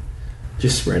gnarly.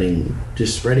 Just spreading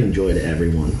joy to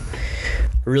everyone.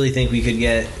 I really think we could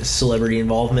get celebrity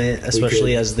involvement,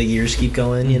 especially as the years keep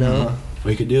going,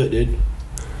 We could do it, dude.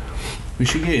 We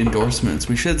should get endorsements.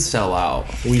 We should sell out.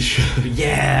 We should.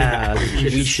 Yeah. We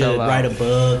should sell out. write a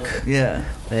book. Yeah.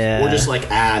 Yeah. Or just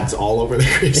like ads all over the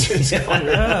Christmas card.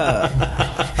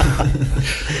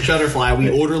 Shutterfly, we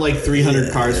order like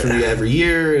 300 cards from you every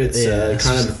year. It's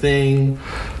kind of a thing.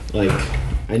 Like,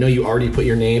 I know you already put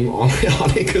your name on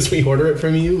it because we order it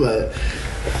from you, but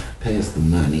pay us the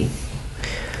money.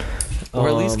 Or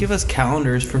at least give us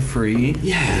calendars for free.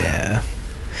 Yeah.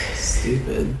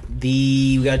 Stupid.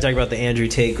 We gotta talk about the Andrew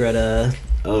Tate Greta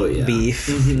beef,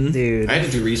 dude. I had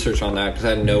to do research on that because I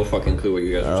had no fucking clue what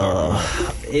you guys were talking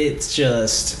about. It's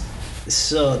just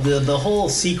so the whole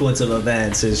sequence of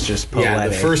events is just poetic. Yeah,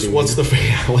 the first. dude. What's the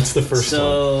first one?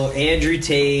 So Andrew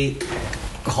Tate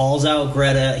calls out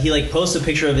Greta. He like posts a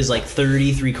picture of his like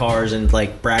 33 cars and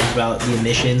like brags about the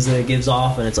emissions that it gives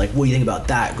off, and it's like, what do you think about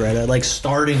that, Greta? Like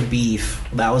starting beef.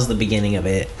 That was the beginning of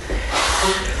it.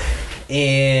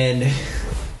 And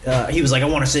he was like, I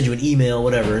want to send you an email,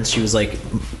 whatever. And she was like,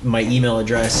 my email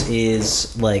address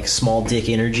is like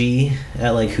smalldickenergy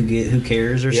at like who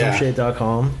cares or some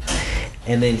shit.com.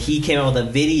 And then he came out with a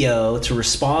video to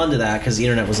respond to that because the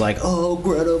internet was like, oh,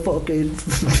 Greta fucking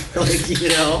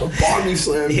like, Body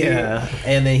slam. yeah.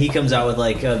 And then he comes out with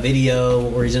like a video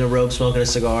where he's in a robe smoking a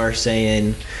cigar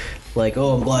saying like,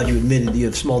 oh, I'm glad you admitted you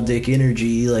have small dick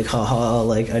energy, like, haha,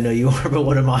 like, I know you are, but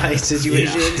what am I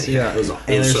situations. Yeah, it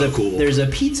was so cool. There's a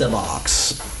pizza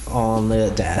box on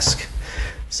the desk.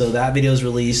 So that video is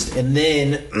released, and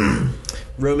then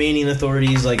Romanian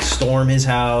authorities like storm his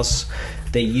house.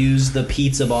 They used the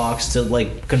pizza box to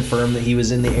like confirm that he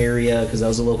was in the area because that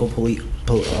was a local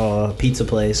pizza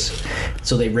place.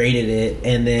 So they raided it,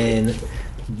 and then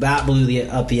that blew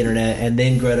up the internet. And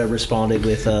then Greta responded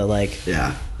with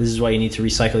this is why you need to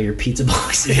recycle your pizza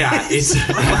boxes. Yeah, this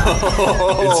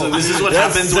is what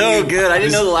happens. So good. I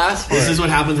didn't know the last part. This is what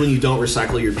happens when you don't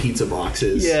recycle your pizza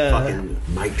boxes. Yeah. Fucking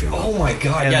mic drop. Oh my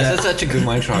god. And Yes, that's such a good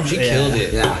mic drop. She killed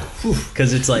it. Yeah.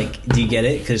 Because it's like, do you get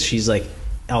it? Because she's like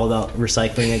all about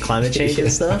recycling and climate change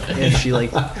and stuff, and she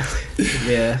like,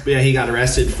 yeah. But yeah, he got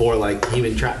arrested for like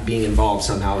being involved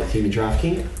somehow with human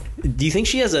trafficking. Do you think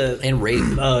she has And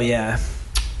rape. Oh yeah.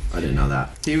 I didn't know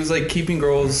that. He was like keeping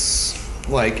girls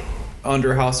like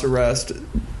under house arrest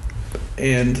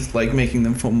and like making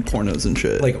them film pornos and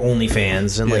shit. Like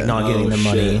OnlyFans and like Yeah. not getting the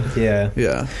money. Yeah.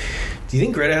 yeah, Do you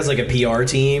think Greta has like a PR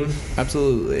team,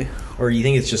 absolutely. or do you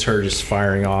think it's just her just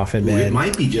firing off in Well, it bed?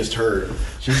 might be just her.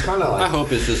 She's kind of like. I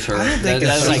hope it's just her. think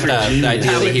That's it's like the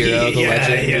ideal hero, the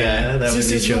legend. Yeah, that would This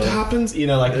be is what chill. happens.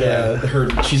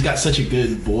 Her. She's got such a good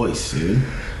voice, dude.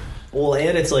 Well,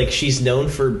 and it's like she's known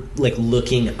for like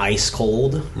looking ice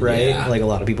cold, right? Yeah. Like a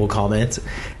lot of people comment,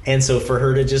 and so for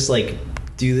her to just like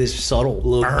do this subtle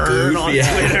burn on goof,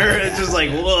 yeah. Twitter, it's just like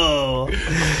whoa.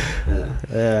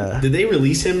 Yeah. Did they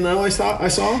release him though? I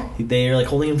saw. They're like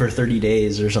holding him for 30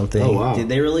 days or something. Oh, wow. Did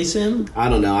they release him? I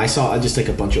don't know. I saw just like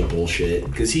a bunch of bullshit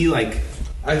because he like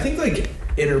I think like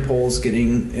Interpol's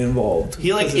getting involved.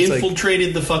 he like 'Cause it's,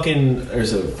 infiltrated the fucking.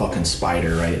 There's a fucking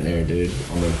spider right there, dude,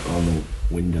 on the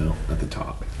window at the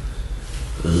top.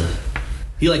 Ugh.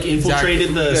 He like infiltrated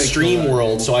Exactly. the stream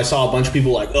world, so I saw a bunch of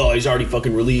people like, oh, he's already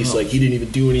fucking released. Like he didn't even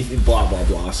do anything. Blah blah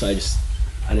blah. So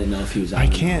I didn't know if he was. Out I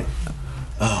or can't.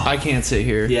 I can't sit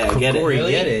here. not. Yeah, get it. Corey,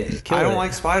 Really? get it. Kill I don't it.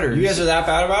 like spiders. You guys are that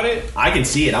bad about it? I can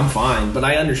see it. I'm fine, but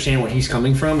I understand where he's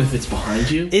coming from. If it's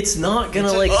behind you. It's not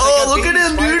gonna like. Oh, look at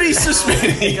him, dude! He's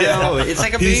suspending. No, it's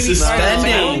like a baby He's spider.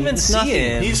 suspending. I don't even see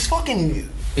him. He's fucking.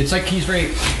 It's like he's right.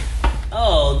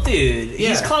 Oh, dude, he's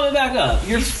Yeah. climbing back up.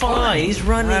 You're fine. He's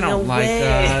running I don't like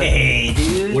away,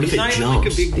 dude. What if it Not even jumps?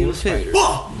 like a big deal spider.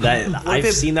 I've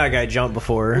if- seen that guy jump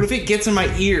before. What if it gets in my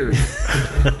ear?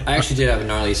 I actually did have a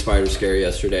gnarly spider scare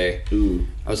yesterday. Ooh.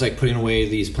 I was like putting away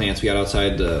these plants we got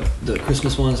outside, the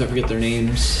Christmas ones. I forget their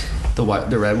names. The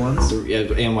red ones. Yeah,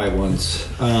 and white ones.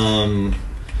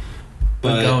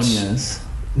 But Begonias.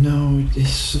 no,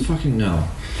 it's fucking no.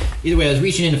 Either way, I was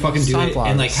reaching in to fucking do it, Sunflowers.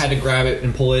 and like had to grab it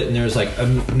and pull it, and there was like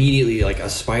immediately like a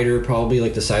spider, probably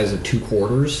like the size of 2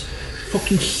 quarters,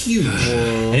 fucking huge,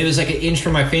 and it was like an inch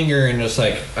from my finger, and I just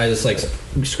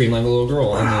screamed like a little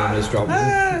girl, and then I just dropped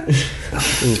it.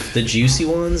 Oof, the juicy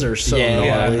ones are so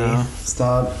gnarly. no.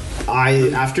 Stop.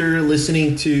 After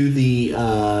listening to the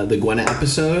Gwenna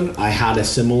episode, I had a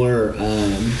similar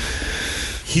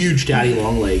huge daddy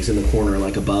long legs in the corner,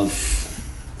 like above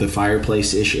the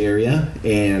fireplace-ish area,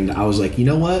 and I was like, you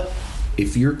know what?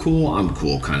 If you're cool, I'm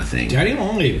cool, kind of thing. Daddy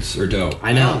long legs are dope.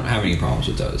 I know. I don't have any problems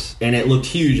with those. And it looked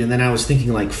huge, and then I was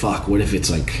thinking, like, fuck, what if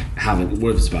it's like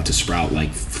what if it's about to sprout like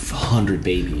 100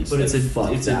 babies? But it's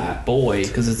a boy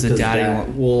because it's a daddy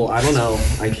one. Well, I don't know.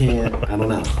 I don't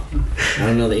know. I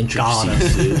don't know the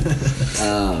intricacies, dude.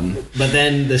 But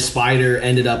then the spider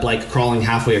ended up like crawling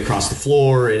halfway across the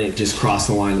floor, and it just crossed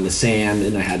the line in the sand,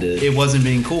 and I had to. It wasn't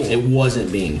being cool. It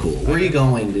wasn't being cool. Where are you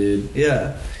going, dude?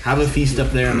 Yeah. Have a feast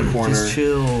up there in the corner. Just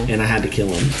chill. And I had to kill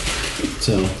him.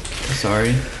 So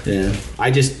Sorry. yeah,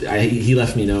 he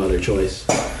left me no other choice.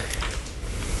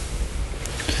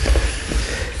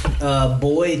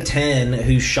 Boy 10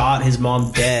 who shot his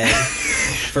mom dead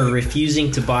for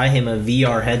refusing to buy him a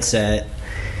VR headset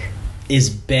is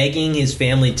begging his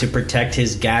family to protect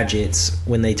his gadgets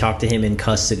when they talk to him in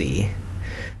custody.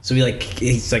 So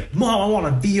he's like, Mom, I want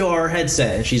a VR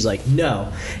headset, and she's like,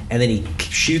 no. And then he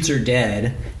shoots her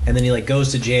dead, and then he like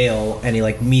goes to jail, and he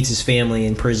like meets his family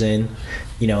in prison,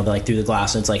 you know, like through the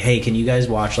glass, and it's like, hey, can you guys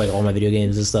watch like all my video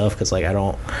games and stuff? Because like I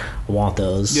don't want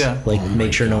those. Yeah. Like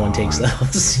make sure no one takes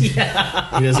those.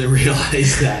 Yeah. He doesn't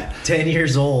realize that. 10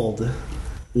 years old.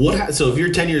 So if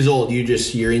you're 10 years old, you're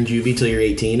in juvie till you're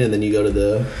 18, and then you go to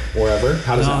the wherever.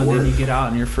 How does that work? Then you get out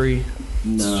and you're free.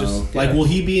 No. just- Like, yeah. will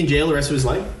he be in jail the rest of his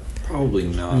life? Probably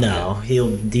not. No, he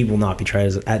will not be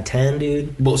tried at 10,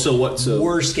 dude. Well, so what? So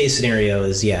Worst case scenario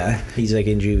is he's like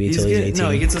in juvie till he's 18. No,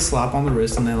 he gets a slap on the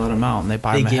wrist and they let him out and they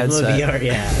buy They him a give him a headset.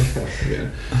 VR,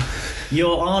 yeah. yeah.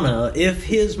 Your Honor, if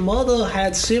his mother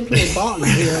had simply bought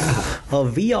him a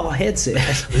VR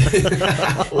headset,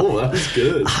 Oh, that was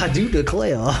good. I do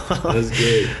declare That was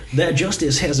good. that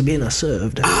justice has been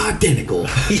served. Identical.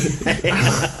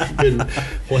 Good.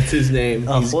 What's his name?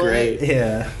 He's What? great.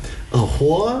 Yeah.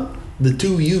 What? The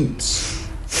two Utes.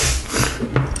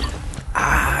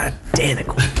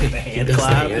 Identical. Hand That's the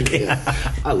clap. hand,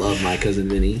 yeah. I love my cousin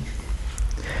Vinny.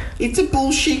 It's a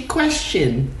bullshit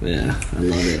question. Yeah, I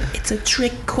love it. It's a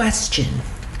trick question.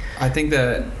 I think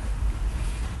that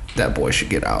boy should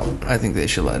get out. I think they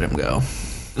should let him go.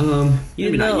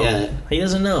 Maybe not yet. He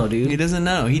doesn't know, dude. He doesn't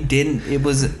know. He didn't. It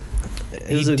was.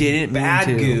 He was a didn't mean bad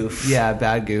to. goof. Yeah,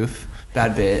 bad goof.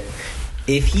 Bad bit.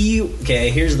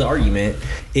 Here's the argument.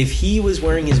 If he was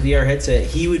wearing his VR headset,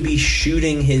 he would be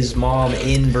shooting his mom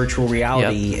in virtual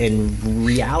reality, and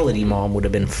reality mom would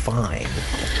have been fine.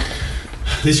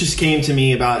 This just came to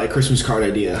me about a Christmas card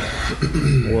idea.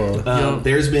 Whoa.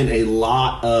 There's been a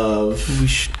lot of. We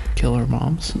should kill our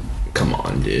moms. Come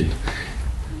on, dude.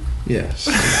 Yes.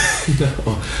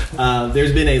 No.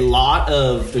 There's been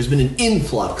an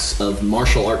influx of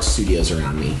martial arts studios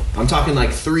around me. I'm talking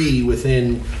like 3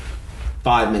 within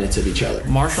 5 minutes of each other.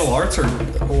 Martial arts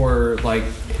or like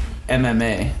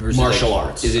MMA. Or is Martial it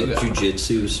arts. Is it Okay.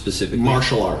 jujitsu specifically?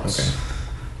 Martial arts.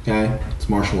 Okay. It's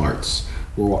martial arts.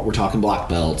 We're talking black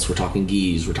belts. We're talking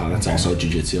gis. That's also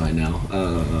jiu-jitsu, I know.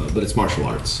 But it's martial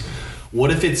arts. What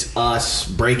if it's us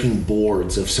breaking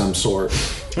boards of some sort?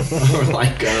 Or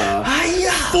like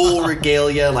full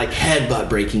regalia, like headbutt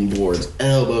breaking boards,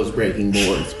 elbows breaking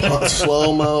boards,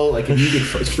 slow-mo, like if you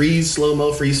could freeze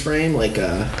slow-mo, freeze frame, like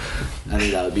I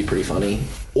think that would be pretty funny.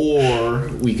 Or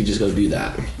we could just go do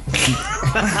that.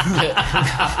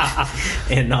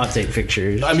 And not take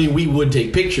pictures. I mean, we would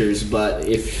take pictures, but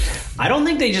if I don't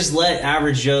think they just let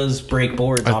average Joes break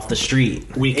boards off the street.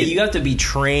 You have to be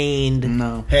trained.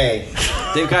 No. hey,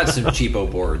 They've got some cheapo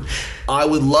boards. I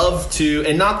would love to,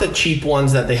 and not the cheap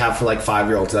ones that they have for like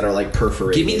 5-year-olds that are like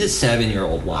perforated. Give me the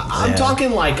 7-year-old ones. I'm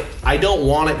talking like I don't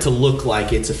want it to look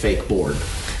like it's a fake board.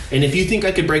 And if you think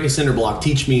I could break a cinder block,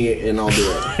 teach me and I'll do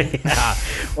it. Yeah.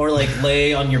 Or like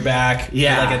lay on your back,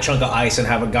 Yeah. like a chunk of ice, and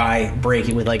have a guy break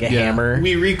it with like a hammer.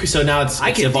 So now it's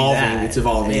I could do evolving. that. It's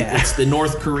evolving. Yeah. It's the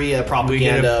North Korea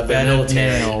propaganda of the bed of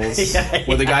military, nails.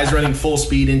 where the guy's running full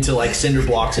speed into like cinder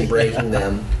blocks and breaking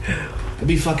them. It'd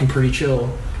be fucking pretty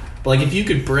chill. But like if you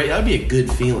could break, that'd be a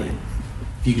good feeling.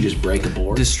 If you could just break a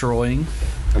board. Destroying.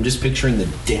 I'm just picturing the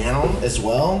down as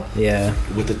well, Yeah.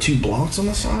 with the 2 blocks on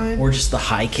the side. Or just the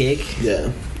high kick. Yeah,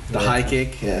 the high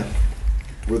kick. Yeah,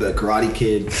 where the Karate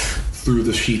Kid through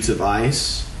the sheets of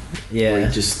ice. Yeah. Where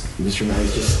he just Mr.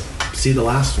 Miyagi just see the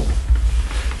last one.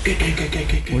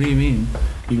 What do you mean?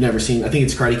 You've never seen? I think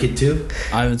it's Karate Kid 2,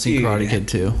 I haven't seen Karate Kid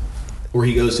 2. where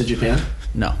he goes to Japan.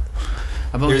 No.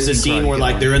 I've only There's a seen scene Karate where Kid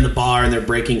like 1. they're in the bar and they're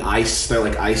breaking ice. They're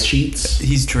like ice sheets.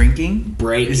 He's drinking?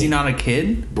 Breaking. Is he not a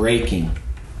kid? Breaking.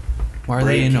 Why are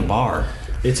they in a Breaking. bar?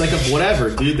 It's like a whatever,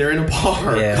 dude. They're in a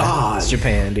bar. Yeah. God. It's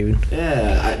Japan, dude.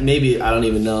 Yeah, maybe I don't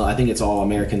even know. I think it's all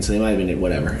American, so they might have been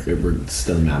whatever. It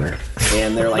doesn't matter.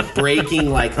 And they're like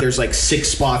breaking. Like there's like 6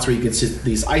 spots where you can sit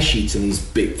these ice sheets, and these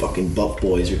big fucking buff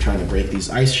boys are trying to break these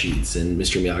ice sheets. And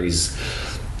Mr. Miyagi's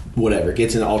whatever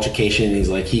gets in an altercation, and he's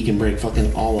like he can break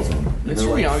fucking all of them. And Mr. they're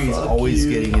like, Miyagi's "Fuck always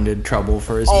you." getting into trouble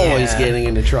for his always getting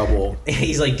into trouble.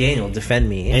 He's like, Daniel, defend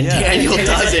me. And Daniel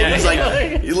does it. He's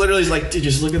like, he literally is like, dude,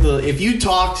 just look at the. If you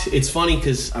talked, it's funny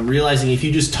because I'm realizing if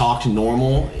you just talked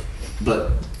normal,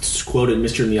 but quoted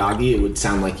Mr. Miyagi, it would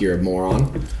sound like you're a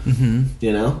moron. Mm-hmm.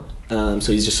 You know.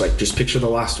 So he's just like, just picture the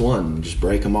last one, just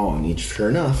break them all, and he sure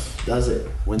enough does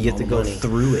it. Wins You all have to the go money.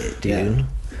 through it, dude. Yeah.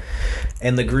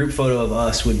 And the group photo of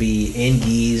us would be in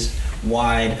geese,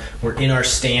 wide. We're in our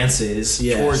stances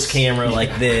Yes. towards camera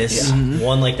like this,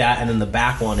 one like that, and then the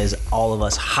back one is all of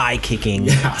us high kicking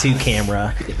to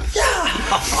camera.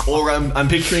 Or I'm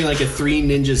picturing like a Three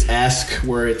Ninjas esque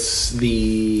where it's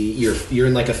you're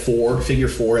in like a figure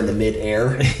 4 in the mid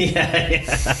air yeah.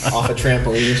 off a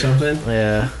trampoline or something.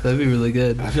 Yeah, That'd be really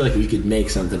good. I feel like we could make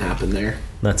something happen there.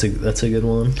 that's a good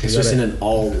one. It's just in an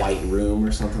all white room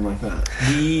or something like that.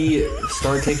 We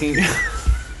start taking...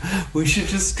 we should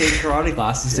just take karate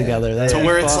classes together. That's To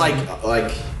where it's like,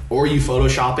 or you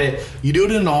Photoshop it. You do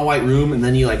it in an all white room, and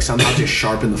then you like somehow just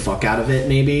sharpen the fuck out of it.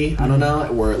 Maybe I don't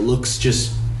know, where it looks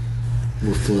just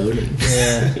we're floating.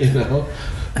 Yeah. You know.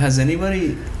 Has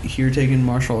anybody here taken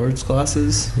martial arts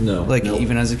classes? No. Like Nope.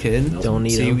 even as a kid? Nope. Don't need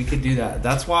See, them. we could do that.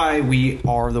 That's why we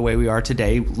are the way we are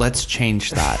today. Let's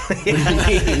change that.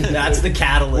 That's the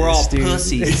catalyst. We're all dude.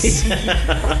 pussies.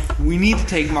 We need to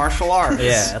take martial arts.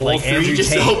 Yeah, Well, like 3 Andrew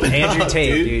just Tate. opened Andrew up,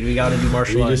 Tate, dude. dude. We got to do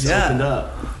martial We arts. just opened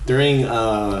up during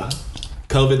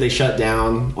COVID. They shut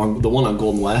down on the one on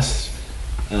Golden West.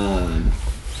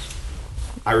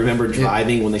 I remember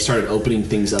driving when they started opening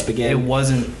things up again. It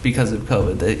wasn't because of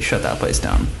COVID they shut that place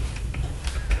down.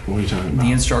 What are you talking about?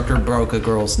 The instructor broke a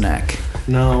girl's neck.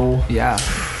 No, Yeah.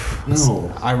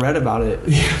 no. I read about it.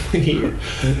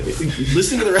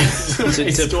 Listen to the rest of my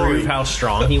To story. prove how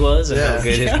strong he was and how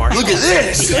good his martial Look at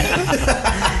arts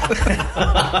this!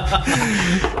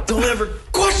 Don't ever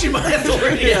question my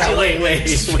authority. Yeah, wait.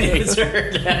 Spins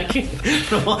her neck.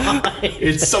 Why?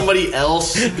 It's somebody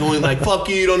else going like, fuck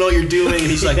you don't know what you're doing. And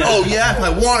he's like, oh yeah, if I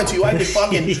wanted to, I could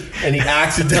fucking... And he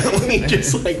accidentally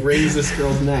just like raised this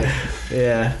girl's neck.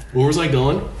 Yeah. Where was I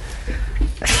going?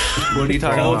 What are you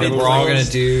talking COVID about? We're all gonna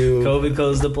do. COVID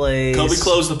closed the place. COVID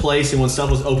closed the place, and when stuff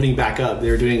was opening back up, they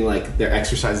were doing like their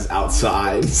exercises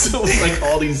outside. So it was like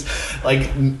all these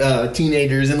like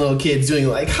teenagers and little kids doing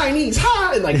like high knees,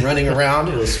 high, and like running around.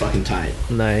 It was fucking tight.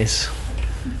 Nice.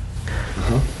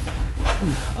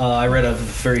 I read a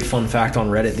very fun fact on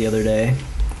Reddit the other day.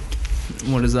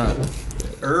 What is that?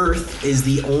 Earth is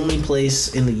the only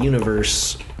place in the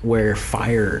universe where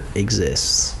fire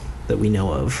exists that we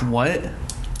know of. What?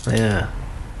 Yeah.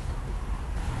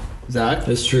 Zach?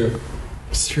 That's true.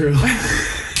 It's true.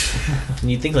 And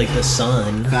you'd think like the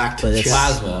sun, Fact but it's check.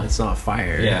 Plasma. It's not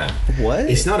fire. Yeah. What?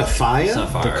 It's not a fire. It's not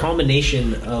The fire.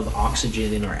 combination of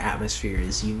oxygen in our atmosphere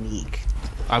is unique.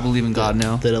 I believe in God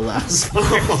now. That allows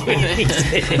fire to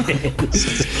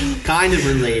exist. Kind of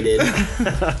related.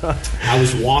 I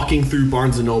was walking through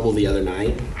Barnes & Noble the other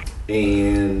night,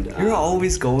 And You're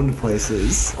always going to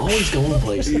places. always going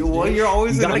places. You're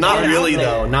always in the Not get really out there.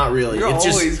 though. Not really. You're It's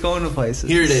always just going to places.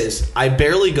 here it is. I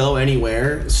barely go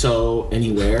anywhere. So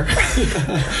anywhere.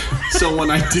 So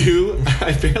when I do,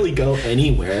 I barely go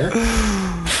anywhere.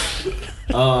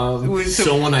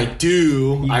 So when I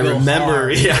do, I remember.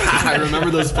 hard. Yeah, I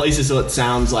remember those places. So it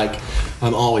sounds like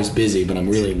I'm always busy, but I'm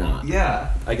really not.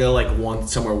 Yeah. I go like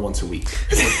somewhere once a week.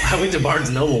 I went to Barnes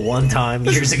 & Noble one time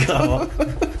years ago,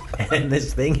 and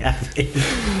this thing happened.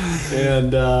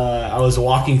 And I was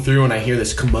walking through, and I hear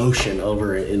this commotion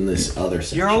over in this other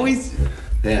section. You're always.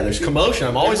 Yeah, there's commotion.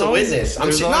 I'm always There's a always- witness. I'm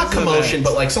there's not always commotion, events.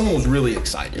 but like someone was really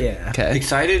excited. Yeah. Okay.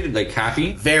 Excited, like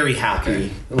happy. Very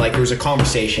happy. Like there was a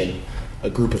conversation, a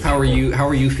group of How are people. you? How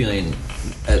are you feeling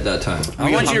at that time? I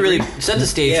you want you to really hungry? set the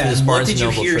stage for Yeah. this What Barnes did you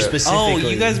Noble hear trip. specifically?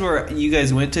 Oh, you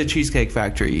guys went to Cheesecake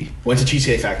Factory. Went to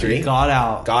Cheesecake Factory. Got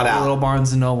out. Got out. A little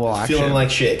Barnes & Noble action. Feeling like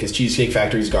shit because Cheesecake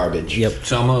Factory's garbage. Yep.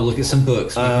 So I'm gonna look at some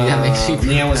books. Maybe that makes you.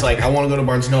 Leanne was like, I want to go to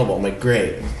Barnes & Noble. I'm like,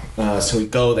 great. So we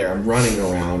go there. I'm running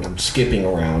around. I'm skipping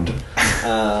around.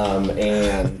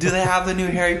 And Do they have the new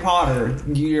Harry Potter?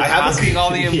 You're I have asking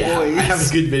all the employees. Yeah, I have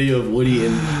a good video of Woody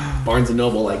in Barnes &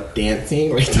 Noble like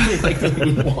dancing, right? Like the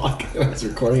moonwalk. And I was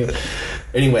recording it.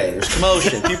 Anyway, there's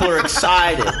commotion. People are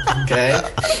excited. Okay.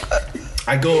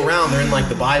 I go around. They're in like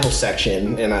the Bible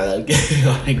section, and I like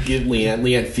I give Leanne.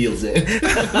 Leanne feels it,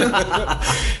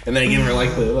 and then I give her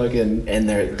like the fucking. And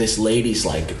this lady's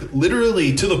like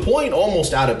literally to the point,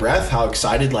 almost out of breath. How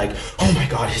excited! Like, oh my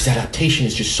god, his adaptation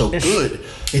is just so good.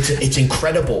 It's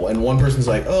incredible. And one person's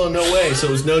like, oh no way. So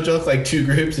it was no joke. Like 2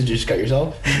 groups. Did you just cut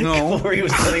yourself? No. Where he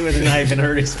was cutting with a knife and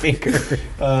hurt his finger.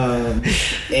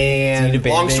 And Need a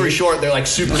long story Band-Aid? short, they're like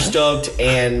super stoked.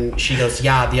 And she goes,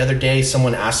 yeah, the other day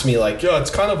someone asked me like, yeah,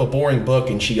 it's kind of a boring book.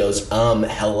 And she goes,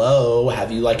 hello, have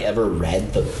you like ever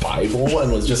read the Bible?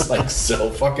 And was just like so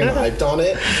fucking hyped on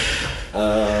it.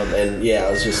 And yeah,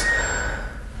 I was just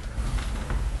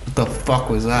What the fuck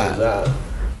was that? that.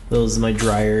 That was my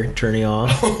dryer turning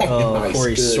off. Oh, nice,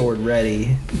 Corey's good. sword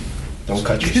ready. Don't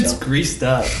cut It's yourself. greased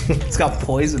up. It's got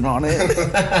poison on it.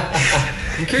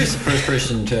 I'm curious the first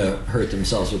person to hurt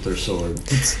themselves with their sword.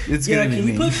 It's Yeah, gonna be can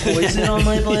you me. put poison on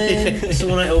my blade so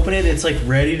when I open it, it's like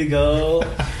ready to go?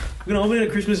 I'm gonna open it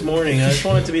at Christmas morning. I just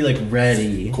want it to be like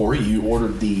ready. Corey, you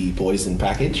ordered the poison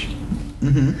package.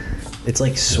 It's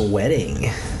like sweating.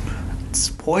 It's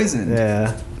poison.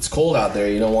 Yeah. It's cold out there.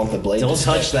 You don't want the blade. Don't to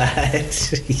stick. touch that.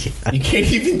 Yeah. You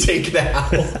can't even take that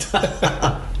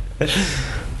out.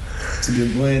 It's a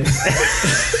good blade.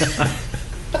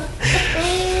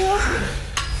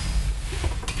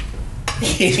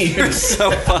 You're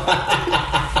so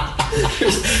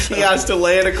He has to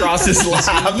lay it across his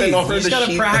lap in You order just to gotta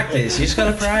sheath practice. You just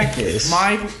gotta practice.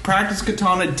 My practice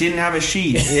katana didn't have a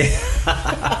sheath.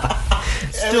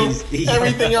 Still,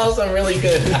 everything else I'm really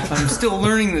good at. I'm still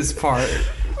learning this part.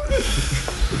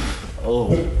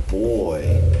 Oh boy.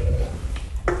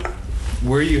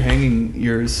 Where are you hanging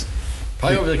yours?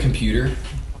 Probably over the computer.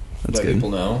 That's Let good. people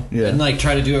know. Yeah. And like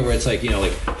try to do it where it's like,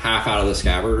 like half out of the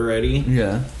scabbard already.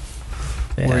 Yeah.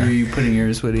 Where are you putting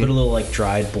yours, Woody? Put a little like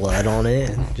dried blood on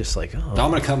it. Just like, I'm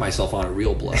gonna cut myself on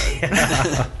real blood.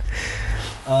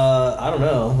 I don't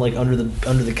know, like under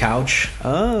the couch,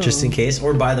 just in case,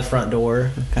 or by the front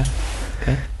door.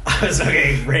 Okay. I was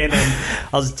random. I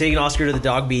was taking Oscar to the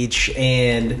dog beach,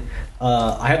 and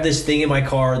I have this thing in my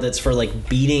car that's for like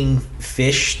beating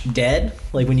fish dead,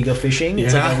 like when you go fishing.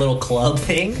 It's like Yeah. a little club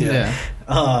thing. Yeah.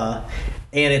 And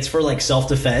it's for like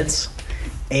self-defense.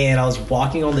 And I was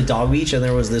walking on the dog beach, and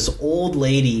there was this old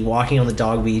lady walking on the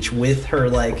dog beach with her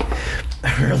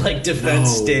defense No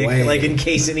stick, way. like in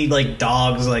case any like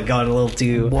dogs like got a little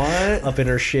too What? up in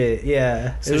her shit.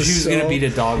 Yeah, So she was gonna beat a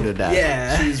dog to death.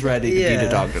 Yeah. She was ready to beat Yeah.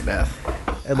 a dog to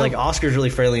death. And like Oscar's really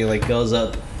friendly, and like goes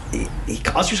up.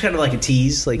 Oscar's kind of like a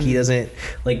tease. Like he doesn't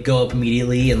like go up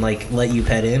immediately and like let you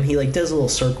pet him. He like does little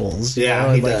circles. you Yeah, know,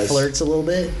 he and, like does. flirts a little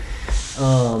bit.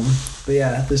 But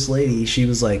yeah, this lady, she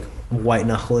was like white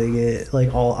knuckling it,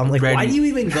 like all. I'm like, Ready. why do you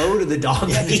even go to the dog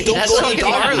beach? Don't go to the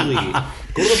dog league.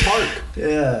 Go to the park.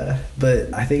 Yeah,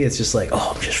 but I think it's just like,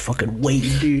 oh, I'm just fucking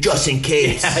waiting, dude. Just in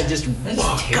case. Yeah, just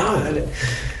God.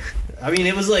 I mean,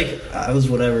 it was like I was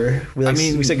whatever. We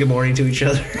we said good morning to each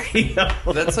other. You know?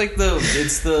 That's like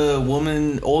it's the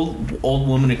old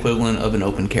woman equivalent of an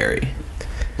open carry.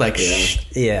 Like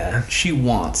Yeah, she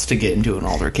wants to get into an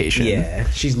altercation. yeah.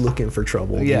 She's looking for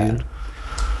trouble. Yeah. Dude.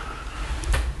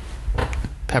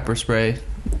 Pepper spray.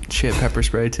 Shit, pepper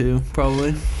spray too,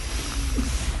 probably.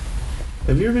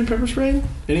 Have you ever been pepper sprayed?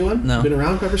 Anyone? No. Been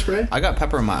around pepper spray? I got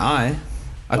pepper in my eye.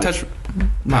 I've touched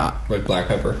my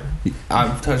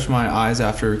I've touched my eyes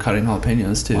after cutting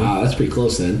jalapenos too. Wow, that's pretty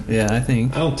close then. Yeah, I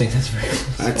think. I don't think that's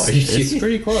very close. It's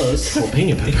pretty close.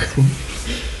 Jalapeno pepper.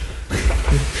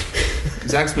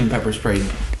 Zach's been pepper sprayed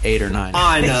 8 or 9.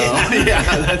 I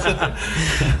know.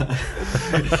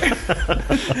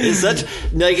 It's such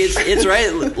like it's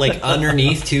right like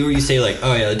underneath too, where you say like,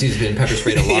 oh yeah, the dude's been pepper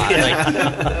sprayed a lot.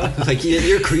 Like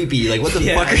you're creepy. Like what the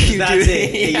fuck are you that's doing?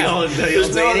 It. You don't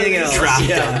say anything else.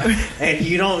 And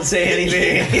you don't say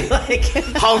anything. Like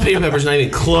Jalapeno pepper's not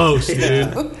even close,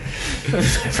 dude.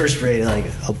 pepper sprayed like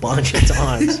a bunch of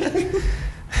times.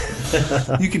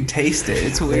 You can taste it.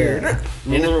 It's weird.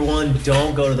 Rule number 1: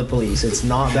 don't go to the police. It's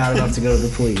not bad enough to go to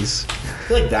the police. I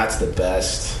feel like that's the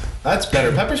best. That's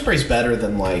better. Pepper spray's better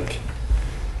than like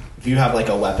if you have like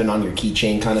a weapon on your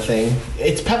keychain kind of thing.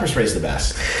 It's pepper spray's the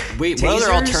best. Wait, what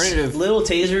other alternative? Little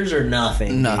tasers or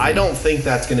nothing. Nothing. I don't think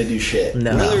that's gonna do shit.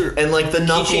 No. And like the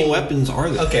knuckle Keychain weapons are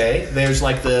the Okay, there's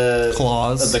like the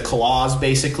Claws. the claws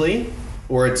basically,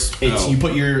 where it's you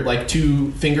put your like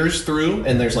 2 fingers through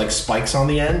and there's like spikes on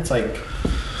the end. It's like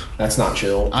that's not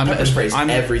chill. Pepper spray's I'm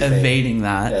everything. evading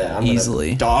that Yeah, I'm gonna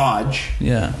easily. dodge.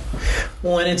 Yeah.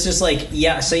 Well, and it's just like,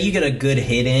 say you get a good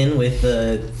hit in with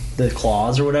the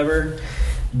claws or whatever.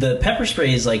 The pepper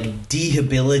spray is like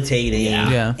debilitating.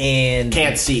 Yeah. And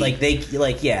Can't see.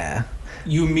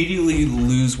 You immediately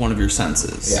lose one of your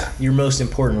senses. Yeah. Your most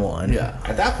important one. Yeah.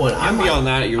 At that point, I'm I'm beyond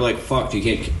that. You're like fucked.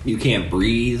 You can't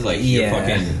breathe. Like you're Yeah.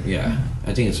 fucking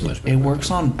I think it's much better. It works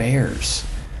on bears.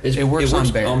 It works on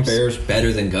bears. On bears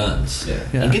better than guns. Yeah.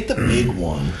 Yeah. And get the big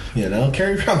one,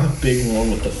 carry around the big one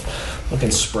with the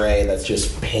fucking spray that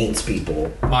just paints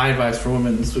people. My advice for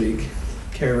women this week: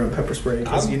 carry around pepper spray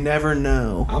because you never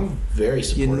know. I'm very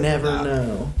supportive. You never of that.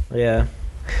 know. Yeah.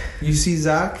 You see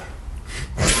Zach?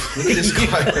 Look at this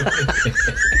guy.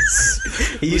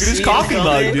 You Look at his see coffee him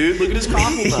mug, coming? dude. Look at his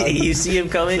coffee mug. You see him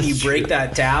coming, you break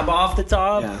that tab off the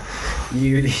top. Yeah.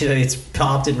 It's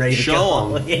popped and ready to Show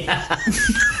go. 'em. Yeah.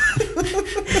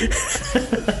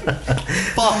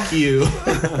 Fuck you.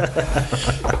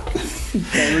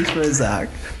 Pepper spray Zach.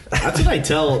 That's what I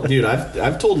tell, dude.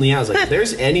 I've told Nia, I was like, if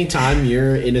there's any time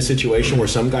you're in a situation where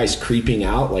some guy's creeping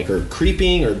out, like, or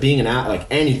creeping or being an out, like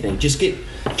anything, just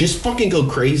fucking go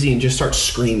crazy and just start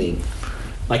screaming,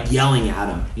 like yelling at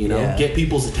him, Yeah. get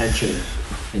people's attention,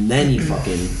 and then you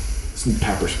fucking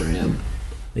pepper spray him.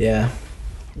 Yeah.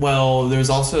 Well, there's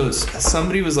also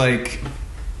somebody was like,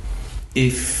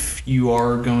 if you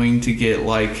are going to get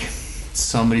like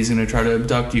somebody's going to try to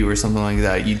abduct you or something like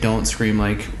that, you don't scream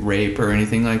like rape or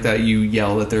anything like that. You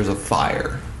yell that there's a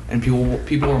fire, and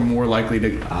people are more likely to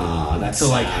That's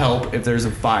like sad. help if there's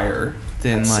a fire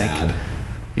than That's like sad.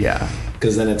 yeah.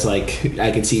 Because then it's like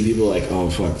I can see people like, oh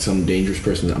fuck, some dangerous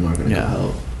person that I'm not gonna go Yeah.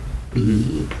 help.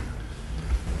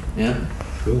 Yeah.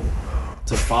 Cool.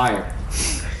 It's a fire.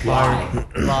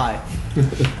 Lie.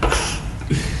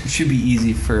 It should be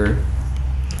easy for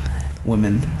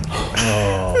women.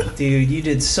 Oh, dude, you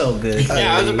did so good.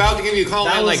 Yeah, I was about to give you a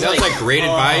compliment. That was like great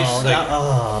advice. Like,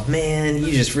 Oh man,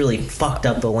 you just really fucked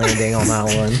up the landing on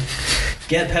that one.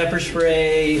 Get pepper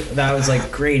spray. That was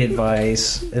like great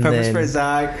advice. And Pepper then, spray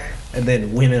Zach. And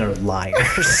then women are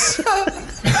liars.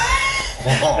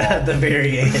 At the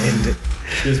very end.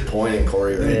 Just pointing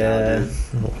Corey right now, dude.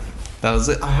 That was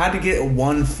it. I had to get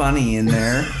one funny in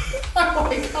there. Oh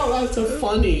my god, that's so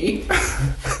funny.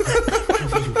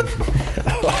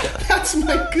 That's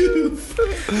my goof.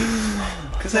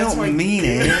 Because I don't mean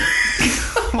it.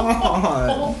 Come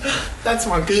on. That's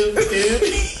my goof,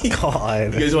 dude.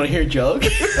 God. You guys want to hear a joke?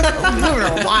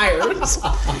 We're liars.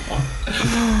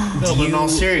 No, but in all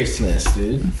seriousness,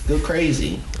 dude, go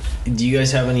crazy. Do you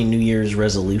guys have any New Year's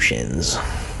resolutions?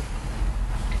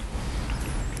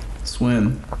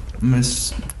 Swim. I'm going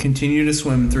to continue to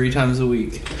swim 3 times a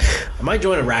week. I might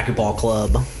join a racquetball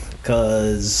club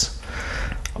because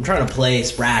I'm trying to play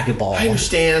racquetball. I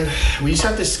understand. We just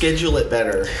have to schedule it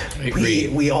better.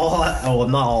 We all,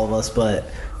 not all of us, but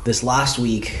this last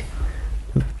week,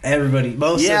 everybody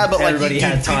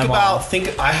had time off.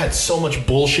 I had so much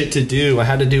bullshit to do. I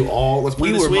had to do all. Let's play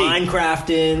We this were week.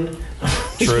 Minecrafting.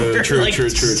 True.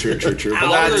 a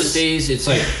lot of those days, it's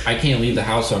like I can't leave the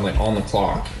house, so I'm like on the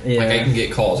clock. Yeah. Like I can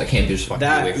get calls. I can't just fucking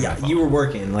away from my phone. You were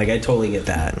working. Like I totally get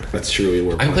that. That's true. We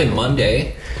were. I can play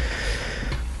Monday.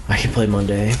 I can play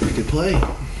Monday. We could play.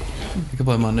 You can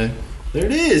play Monday. There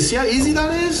it is. See how easy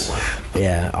that is?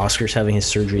 Yeah, Oscar's having his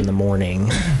surgery in the morning,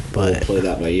 We'll but play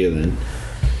that by you then.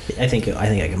 I think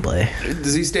I can play.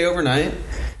 Does he stay overnight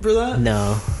for that?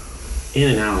 No.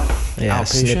 In and out. Yeah,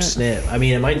 Outpatient? snip. I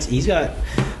mean, he's got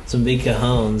some big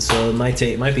cajones, so it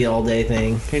might be an all day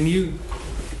thing. Can you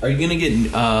Are you gonna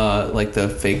get like the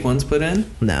fake ones put in?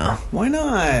 No. Why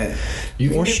not?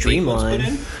 You More get fake ones put streamlined.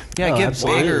 in? Yeah, Oh, get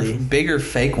absolutely. bigger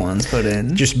fake ones put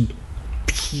in. Just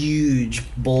huge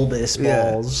bulbous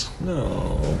Yeah. balls.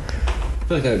 No. I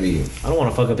feel like that would be. I don't want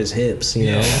to fuck up his hips, you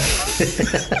know.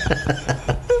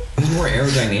 It's more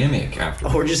aerodynamic after.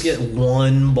 Or just get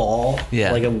one ball,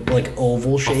 Yeah. like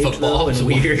oval shaped football? and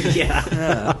weird.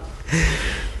 Yeah.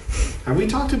 Have we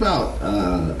talked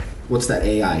about what's that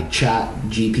AI chat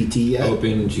GPT yet?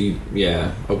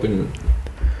 Open.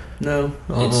 No.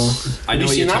 It's, I know you what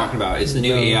seen you're that? talking about. It's the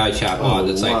new No. AI chatbot Oh,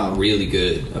 that's wow. like really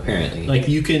good. Apparently, Like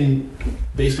you can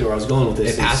basically where I was going with this.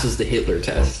 it is, passes the Hitler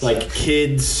test. like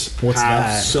kids What's have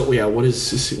that? so yeah. What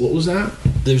was that?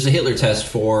 There's a Hitler test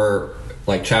for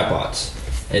like chatbots.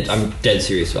 I'm dead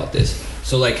serious about this.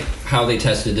 So like how they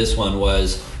tested this one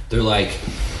was they're like,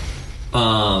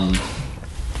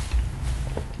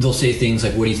 they'll say things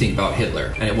like, "What do you think about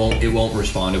Hitler?" And it won't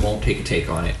respond. It won't take a take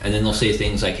on it. And then they'll say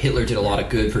things like, "Hitler did a lot of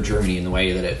good for Germany in the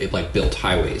way that it like built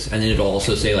highways." And then it'll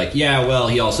also say like, "Yeah, well,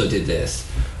 he also did this."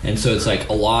 And so it's like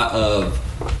a lot of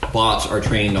bots are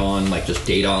trained on like just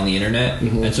data on the internet.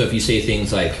 And so if you say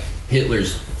things like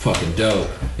Hitler's fucking dope,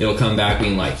 it'll come back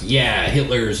being like, "Yeah,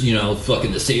 Hitler's,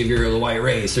 fucking the savior of the white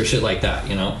race," or shit like that,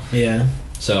 Yeah.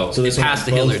 So So it this one passed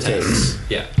the both Hitler test. takes.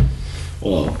 Yeah.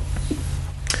 Well,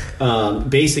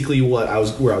 basically, where I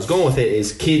was going with it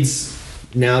is kids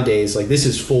nowadays like this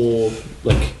is full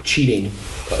like cheating.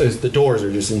 The doors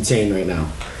are just insane right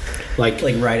now. Like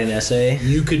Like write an essay.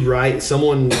 you could write.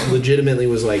 Someone legitimately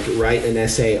was like write an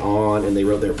essay on, and they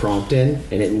wrote their prompt in,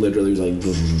 and it literally was like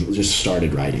just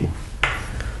started writing.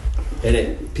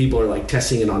 And people are like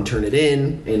testing it on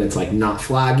Turnitin, and it's like not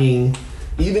flagging.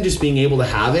 Even just being able to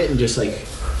have it and just like,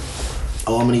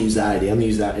 oh, I'm gonna use that idea. I'm gonna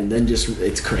use that, and then just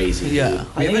it's crazy. Yeah. dude. I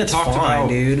think haven't it's talked fine, about-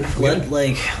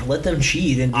 dude. Let them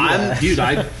cheat and do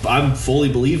that. I'm fully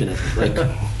believing it. Like,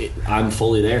 I'm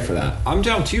fully there for that. I'm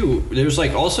down too. There's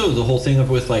like also the whole thing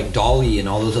with like Dolly and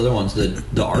all those other ones,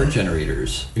 the art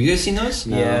generators. Have you guys seen those?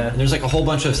 Yeah. And there's like a whole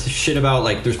bunch of shit about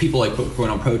like there's people like going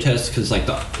on protests because like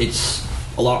it's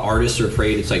a lot of artists are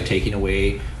afraid it's like taking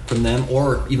away from them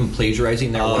or even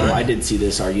plagiarizing their work. I did see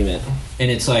this argument.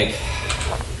 And it's like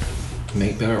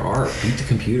make better art. Beat the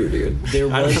computer, dude. There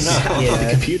was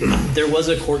there was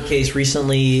a court case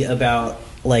recently about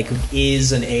like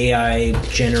is an AI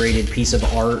generated piece of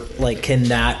art like can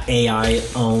that AI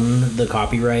own the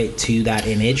copyright to that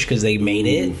image because they made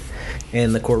it,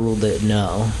 and the court ruled that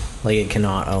no, like it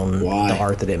cannot own Why? the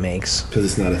art that it makes. Because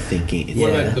it's not a thinking. It's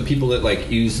What Yeah. about the people that like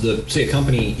use say a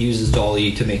company uses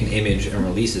Dolly to make an image and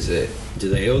releases it? Do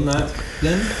they own that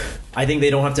then? I think they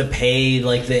don't have to pay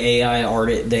like the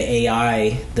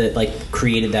AI that like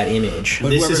created that image. But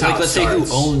This whoever, is how like, it let's say who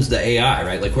starts. owns the AI,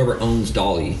 right? Like whoever owns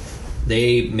Dolly,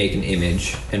 they make an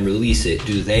image and release it.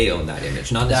 Do they own that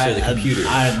image? Not necessarily the computer.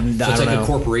 I so it's don't like know. a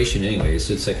corporation anyway.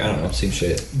 So it's like I don't know, same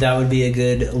shit. That would be a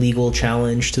good legal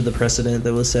challenge to the precedent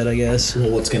that was set, I guess. Well,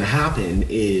 what's going to happen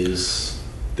is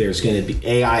there's going to be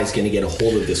AI is going to get a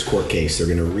hold of this court case. They're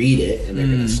going to read it and they're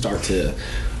going to start to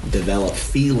develop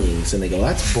feelings, and they go,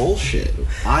 "That's bullshit.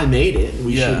 I made it.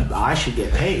 I should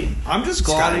get paid." I'm just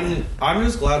glad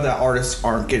that artists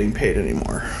aren't getting paid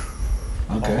anymore.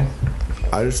 Okay.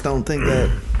 I just don't think that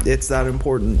it's that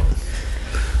important.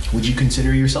 Would you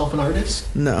consider yourself an artist?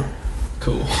 No.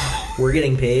 Cool. We're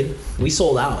getting paid. We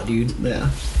sold out, dude. Yeah.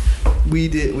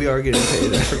 We are getting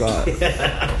paid. I forgot.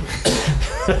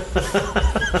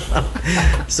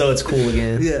 So it's cool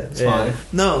again. Yeah. It's fine.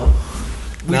 No.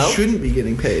 We No? shouldn't be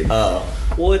getting paid.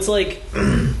 Well, it's like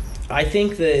I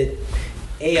think that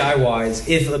AI wise,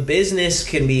 if a business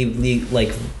can be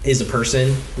like is a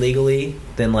person legally,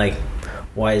 then like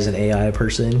why is an AI a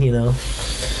person? You know?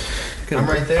 I'm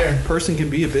right there. Person can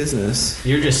be a business.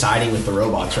 You're just siding with the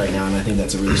robots right now, and I think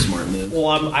that's a really smart move.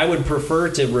 Well, I would prefer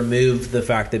to remove the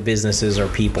fact that businesses are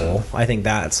people. I think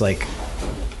that's like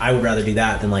I would rather do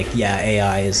that than like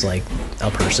AI is like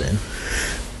a person.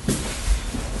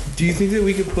 Do you think that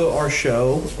we could put our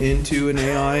show into an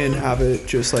AI and have it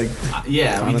just like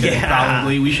Yeah, we could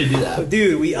probably. We should do that.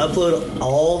 Dude, we upload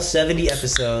all 70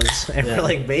 episodes and we're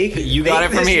like, make You got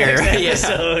make it from this here. next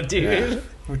episode, dude.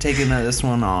 we're taking this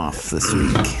one off this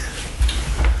week?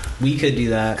 We could do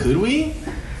that. Could we?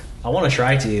 I want to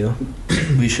try to.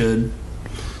 We should.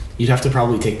 You'd have to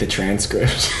probably take the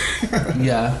transcript.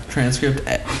 Yeah. Copy and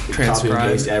Transcribe.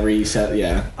 paste every set.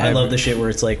 Yeah. I love the shit where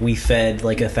it's like we fed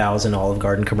like 1,000 Olive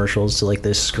Garden commercials to like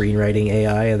this screenwriting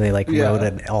AI, and they like wrote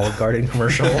an Olive Garden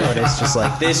commercial, and it's just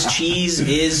like this cheese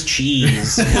is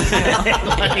cheese. Like,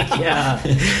 yeah, I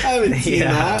haven't seen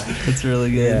that. It's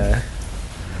really good. yeah.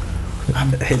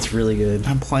 It's really good.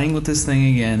 I'm playing with this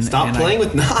thing again. Stop and playing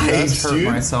with just knives, hurt dude.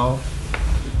 myself.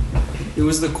 It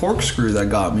was the corkscrew that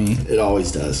got me. It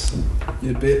always does.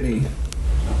 It bit me.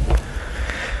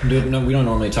 Dude, no, we don't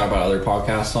normally talk about other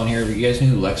podcasts on here, but you guys know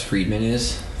who Lex Friedman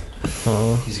is?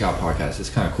 He's got podcasts. It's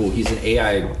kind of cool. He's an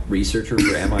AI researcher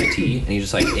for MIT, and he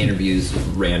just like interviews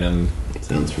random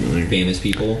Sounds familiar. famous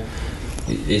people.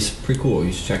 It's pretty cool.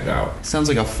 You should check it out. Sounds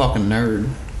like a fucking nerd.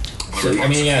 So, I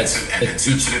mean, yeah, it's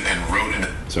each, insensitive and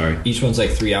rodent. Sorry. each one's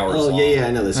like 3 hours long. Yeah,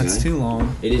 I know this That's guy. too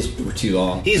long. It is too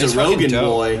long. He's It's a fucking Rogan dope.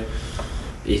 boy.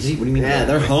 Is he? What do you mean? Yeah,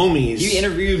 they're homies. He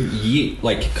interviewed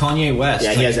like Kanye West.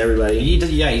 Yeah, he Like, has everybody.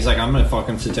 He's like, I'm gonna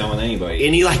fucking sit down with anybody.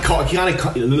 And he like he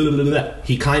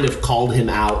kind of called him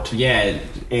out. Yeah,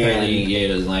 apparently Ye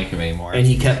doesn't like him anymore. And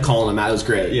he kept calling him out. It was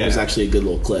great. Yeah. It was actually a good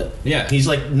little clip. Yeah. He's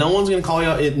like, no one's gonna call you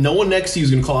out. No one next to you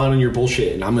is gonna call out on your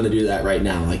bullshit, and I'm gonna do that right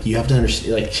now. Like, you have to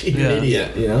understand. Like, you're an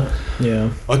idiot. You know. Yeah.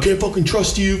 I can't fucking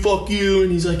trust you. Fuck you.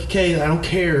 And he's like, okay, I don't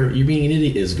care. You're being an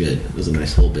idiot. Is good. It was a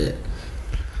nice little bit.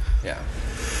 Yeah.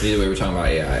 Either way, we're talking about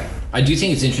AI. I do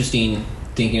think it's interesting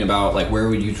thinking about like where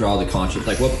would you draw the conscious,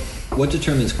 like what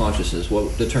determines consciousness?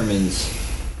 What determines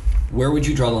where would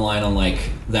you draw the line on like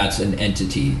that's an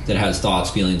entity that has thoughts,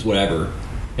 feelings, whatever?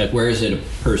 Like where is it a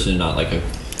person, not like a?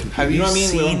 Have you, know what I mean?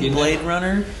 seen Blade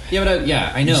Runner? Yeah, but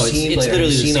yeah, I know it's literally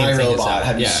the same thing as that.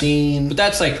 Have you Yeah. seen? But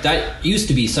that's like that used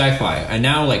to be sci-fi, and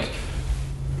now like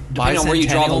depending on where you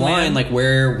draw the Bicentennial line, Man? like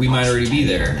where we might already be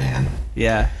there. Man.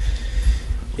 Yeah.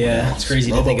 Yeah, it's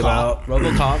crazy to think about.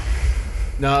 RoboCop.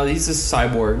 No, he's a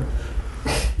cyborg.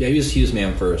 Yeah, he was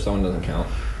man first. That one doesn't count.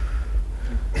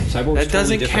 Cyborg's That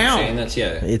doesn't different, count. Shane. That's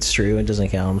It's true. It doesn't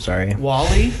count. I'm sorry.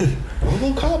 Wally?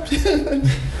 RoboCop.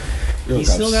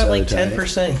 He's still got like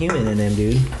 10% human in him,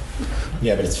 dude.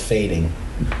 Yeah, but it's fading.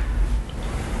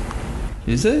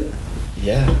 Is it?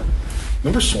 Yeah.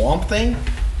 Remember Swamp Thing?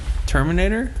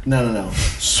 Terminator? No.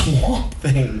 Swamp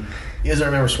Thing. You guys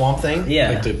remember Swamp Thing?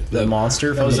 Yeah, Like the monster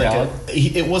That from was the like dog.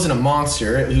 it wasn't a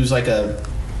monster. It was like a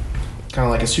kind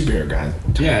of like a superhero guy.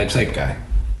 Yeah, it's type like guy.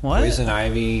 What? Poison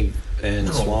Ivy and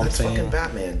No, Swamp that's Thing. fucking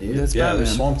Batman, dude. That's Yeah, Batman.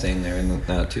 there's Swamp Thing there in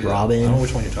that too. Robin. I don't know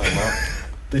which one you're talking about.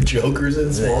 The Joker's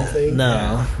in Swamp Thing.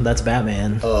 No, that's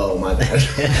Batman. Oh my bad.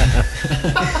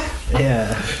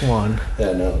 Yeah, come on.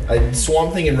 Yeah, no.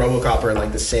 Swamp Thing and RoboCop are in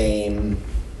like the same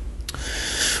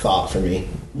thought for me.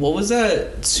 What was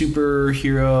that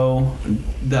superhero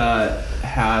that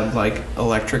had like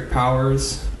electric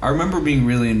powers? I remember being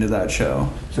really into that show.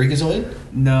 Freakazoid?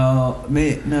 No.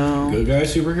 Good guy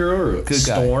superhero or Good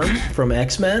guy. Storm from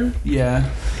X-Men. Yeah.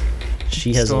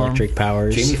 She has Storm. electric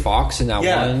powers. Jamie Foxx in that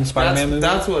one Spider-Man movie?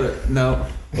 That's what it... No.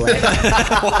 Black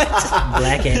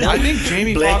Adam. I think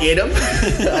Jamie Black Foxx... Adam?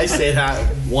 I say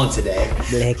that once a day.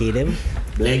 Black Adam.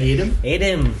 Black Adam?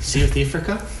 Adam. South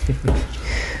Africa?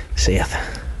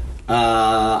 Seth.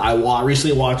 I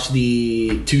recently watched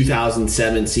the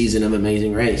 2007 season of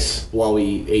Amazing Race while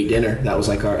we ate dinner. That was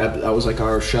like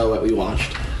our show that we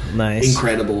watched. Nice.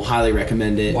 Incredible. Highly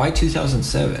recommend it. Why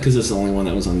 2007? Because it's the only one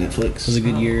that was on Netflix. It was a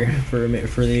good year for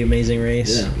the Amazing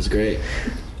Race. Yeah, it was great.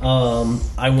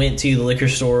 I went to the liquor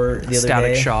store the other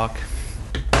Static day. Shock.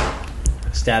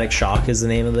 Static Shock is the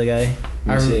name of the guy.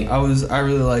 I see.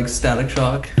 really like Static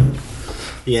Shock.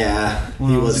 Yeah,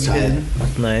 When he I was a tight.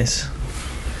 kid. Nice.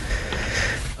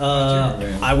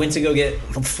 I went to go get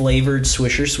flavored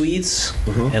Swisher Sweets,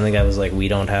 and the guy was like, "We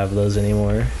don't have those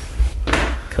anymore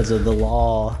because of the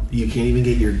law." You can't even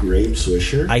get your grape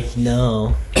Swisher? I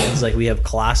know. It's like we have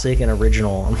classic and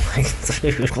original. I'm like,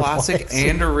 Classic what?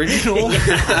 and original.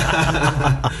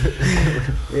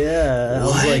 Yeah. I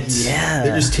was like, yeah.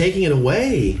 They're just taking it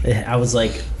away. I was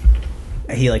like,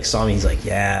 he like saw me. He's like,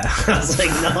 yeah. I was like,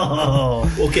 no.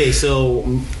 Okay,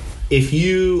 so if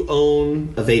you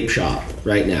own a vape shop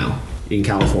right now in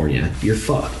California, you're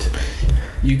fucked.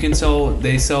 You can sell...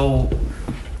 They sell...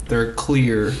 They're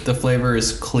clear. The flavor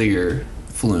is clear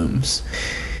flumes.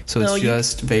 So No, it's you-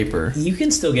 just vapor. You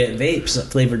can still get vapes,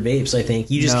 flavored vapes. I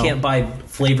think you just No. can't buy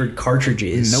flavored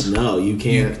cartridges. Nope. No, you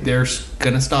can't. They're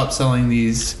gonna stop selling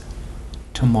these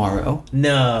tomorrow.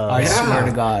 No, I Yeah. swear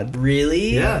to God.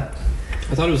 really? Yeah.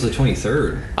 I thought it was the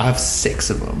 23rd. I have 6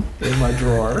 of them in my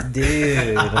drawer.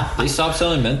 dude. They stopped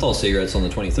selling menthol cigarettes on the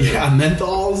 23rd. Yeah,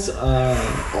 menthols,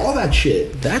 all that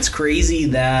shit. That's crazy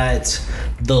that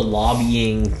the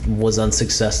lobbying was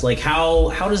unsuccessful. Like, how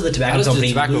does the tobacco How does the company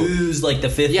tobacco- lose like the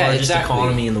fifth Yeah, largest exactly.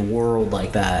 economy in the world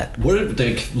like that? Look at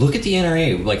the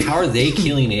NRA. Like, how are they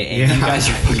killing it and you guys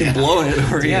are fucking blowing it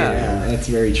over here? Yeah, that's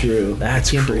very true. That's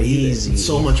I can't believe it. crazy.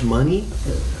 So much money.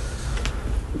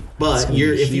 But gonna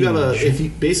you're be if you have a huge.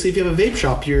 if you have a vape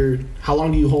shop, how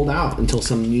long do you hold out until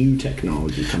some new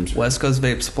technology comes?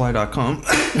 WestCoastVapeSupply.com.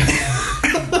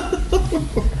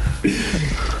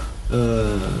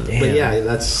 But yeah,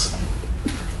 that's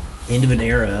End of an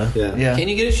era. yeah. Yeah. Can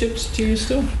you get it shipped to you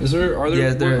still? Are there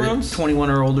Yeah, they're workarounds? 21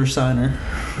 or older signer.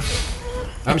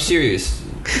 I'm serious.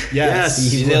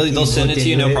 Yes. They'll send it to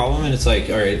you, no into it. problem, and it's like,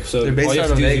 all right. So They're based all you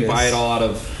have out to of do is you Vegas. buy it all out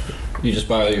of. You just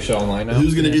buy all your shit online now.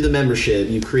 Who's gonna do the membership?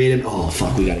 You create an. Oh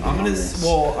fuck, we gotta. Get I'm on gonna. this.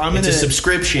 Well, I'm It's a gonna.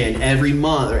 subscription every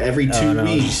month or every 2 no.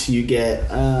 weeks. You get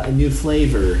a new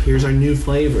flavor. Here's our new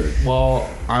flavor. Well,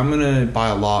 I'm gonna buy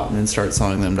a lot and then start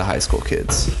selling them to high school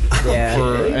kids Yeah.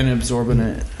 for an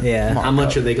absorbent. Yeah. How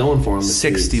much are they going for on the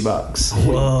streets? $60.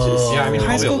 Whoa. Yeah, I mean, High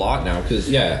probably a school- lot now because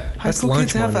High That's school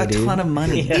lunch kids have money, a dude. ton of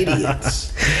money.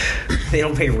 Idiots. They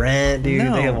don't pay rent, dude.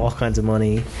 No. They have all kinds of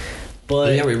money.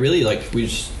 But yeah, we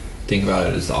just think about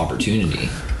it as the opportunity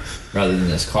rather than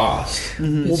this cost.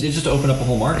 It's just opened up a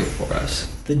whole market for us.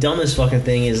 the dumbest fucking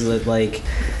thing is that like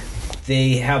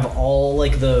they have all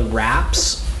like the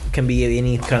wraps can be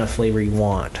any kind of flavor you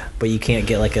want, but you can't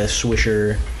get like a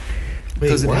Swisher.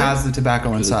 Because it what? has the tobacco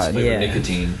Because it's inside. flavored Yeah.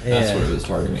 nicotine. That's Yeah. what it was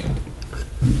targeting.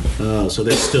 Oh, so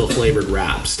they're still flavored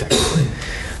wraps technically.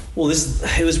 Well,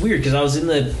 it was weird because I was in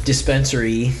the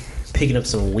dispensary picking up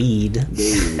some weed, and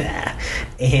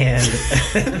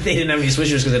they didn't have any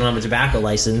Swishers because they don't have a tobacco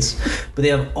license. But they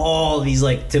have all these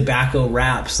like tobacco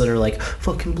wraps that are like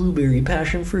fucking blueberry,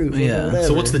 passion fruit. fucking Yeah. whatever.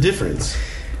 So what's the difference?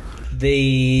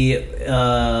 the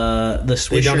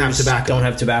Swishers don't have tobacco. don't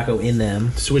have tobacco in them.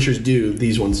 Swishers do.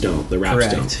 These ones don't. The wraps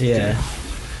Correct. don't. Yeah.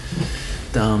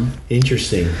 Dumb.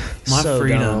 Interesting. My So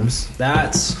freedoms.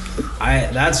 dumb.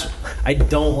 I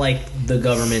don't like the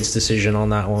government's decision on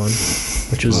that one,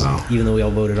 which was Wow. even though we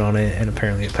all voted on it and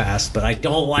apparently it passed. But I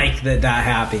don't like that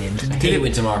happened. I hate it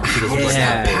when democracy doesn't work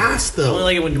Yeah. out. Pass I only though.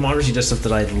 like it when democracy does stuff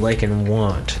that I like and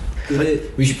want.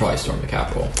 We should probably storm the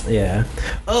Capitol. Yeah.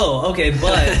 Oh, okay.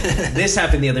 But this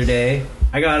happened the other day.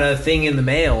 I got a thing in the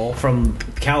mail from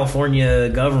California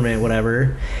government,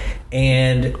 whatever,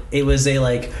 and it was a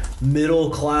like middle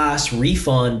class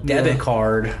refund debit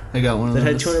card I got one of that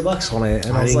those. had $200 on it,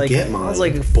 and I I was didn't like, get mine. I was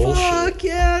like, Bullshit. fuck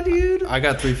yeah, dude, I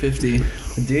got $350.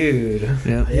 dude,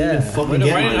 Yeah. yeah. Fucking Why get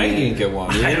didn't I mine. didn't get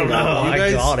one? I don't know.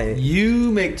 I got it.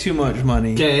 You make too much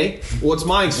money. Okay. What's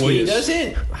my excuse?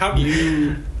 doesn't. How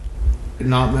You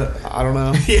not that I don't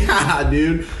know. Yeah,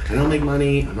 dude. I don't make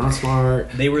money. I'm not smart.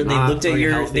 They not looked at very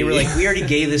your. healthy. They were like, we already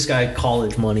gave this guy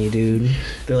college money, dude.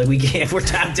 They're like, we can't. We're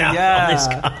tapped out on this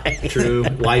guy. True.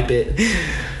 Wipe it.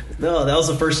 No, that was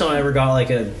the first time I ever got like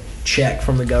a check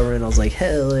from the government. I was like,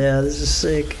 hell yeah, this is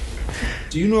sick.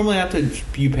 Do you normally have to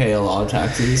you pay a lot of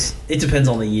taxes? It depends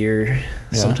on the year.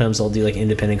 Yeah. Sometimes I'll do like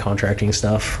independent contracting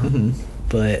stuff.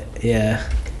 But yeah.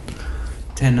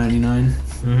 1099.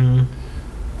 Mm-hmm.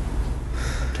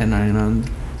 1099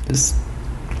 is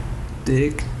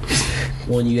dick.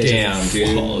 Well, you guys Damn, have,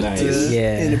 dude. Nice.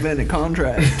 Yeah. Independent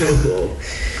contract.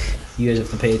 you guys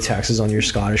have to pay taxes on your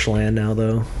Scottish land now,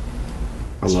 though.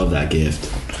 I love that gift.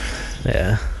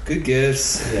 Yeah. Good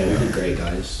gifts. Yeah, we did great,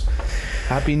 guys.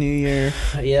 Happy New Year.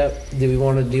 Yep. Do we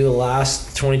want to do a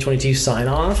last 2022 sign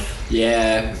off?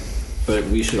 Yeah, but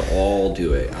we should all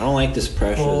do it. I don't like this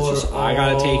pressure. It's just I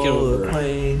gotta take it over.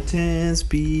 Acquaintance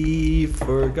be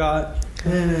forgot.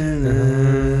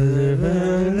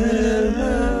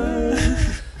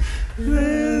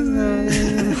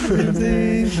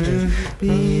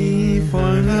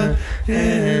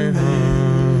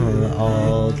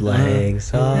 Old lang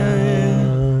syne.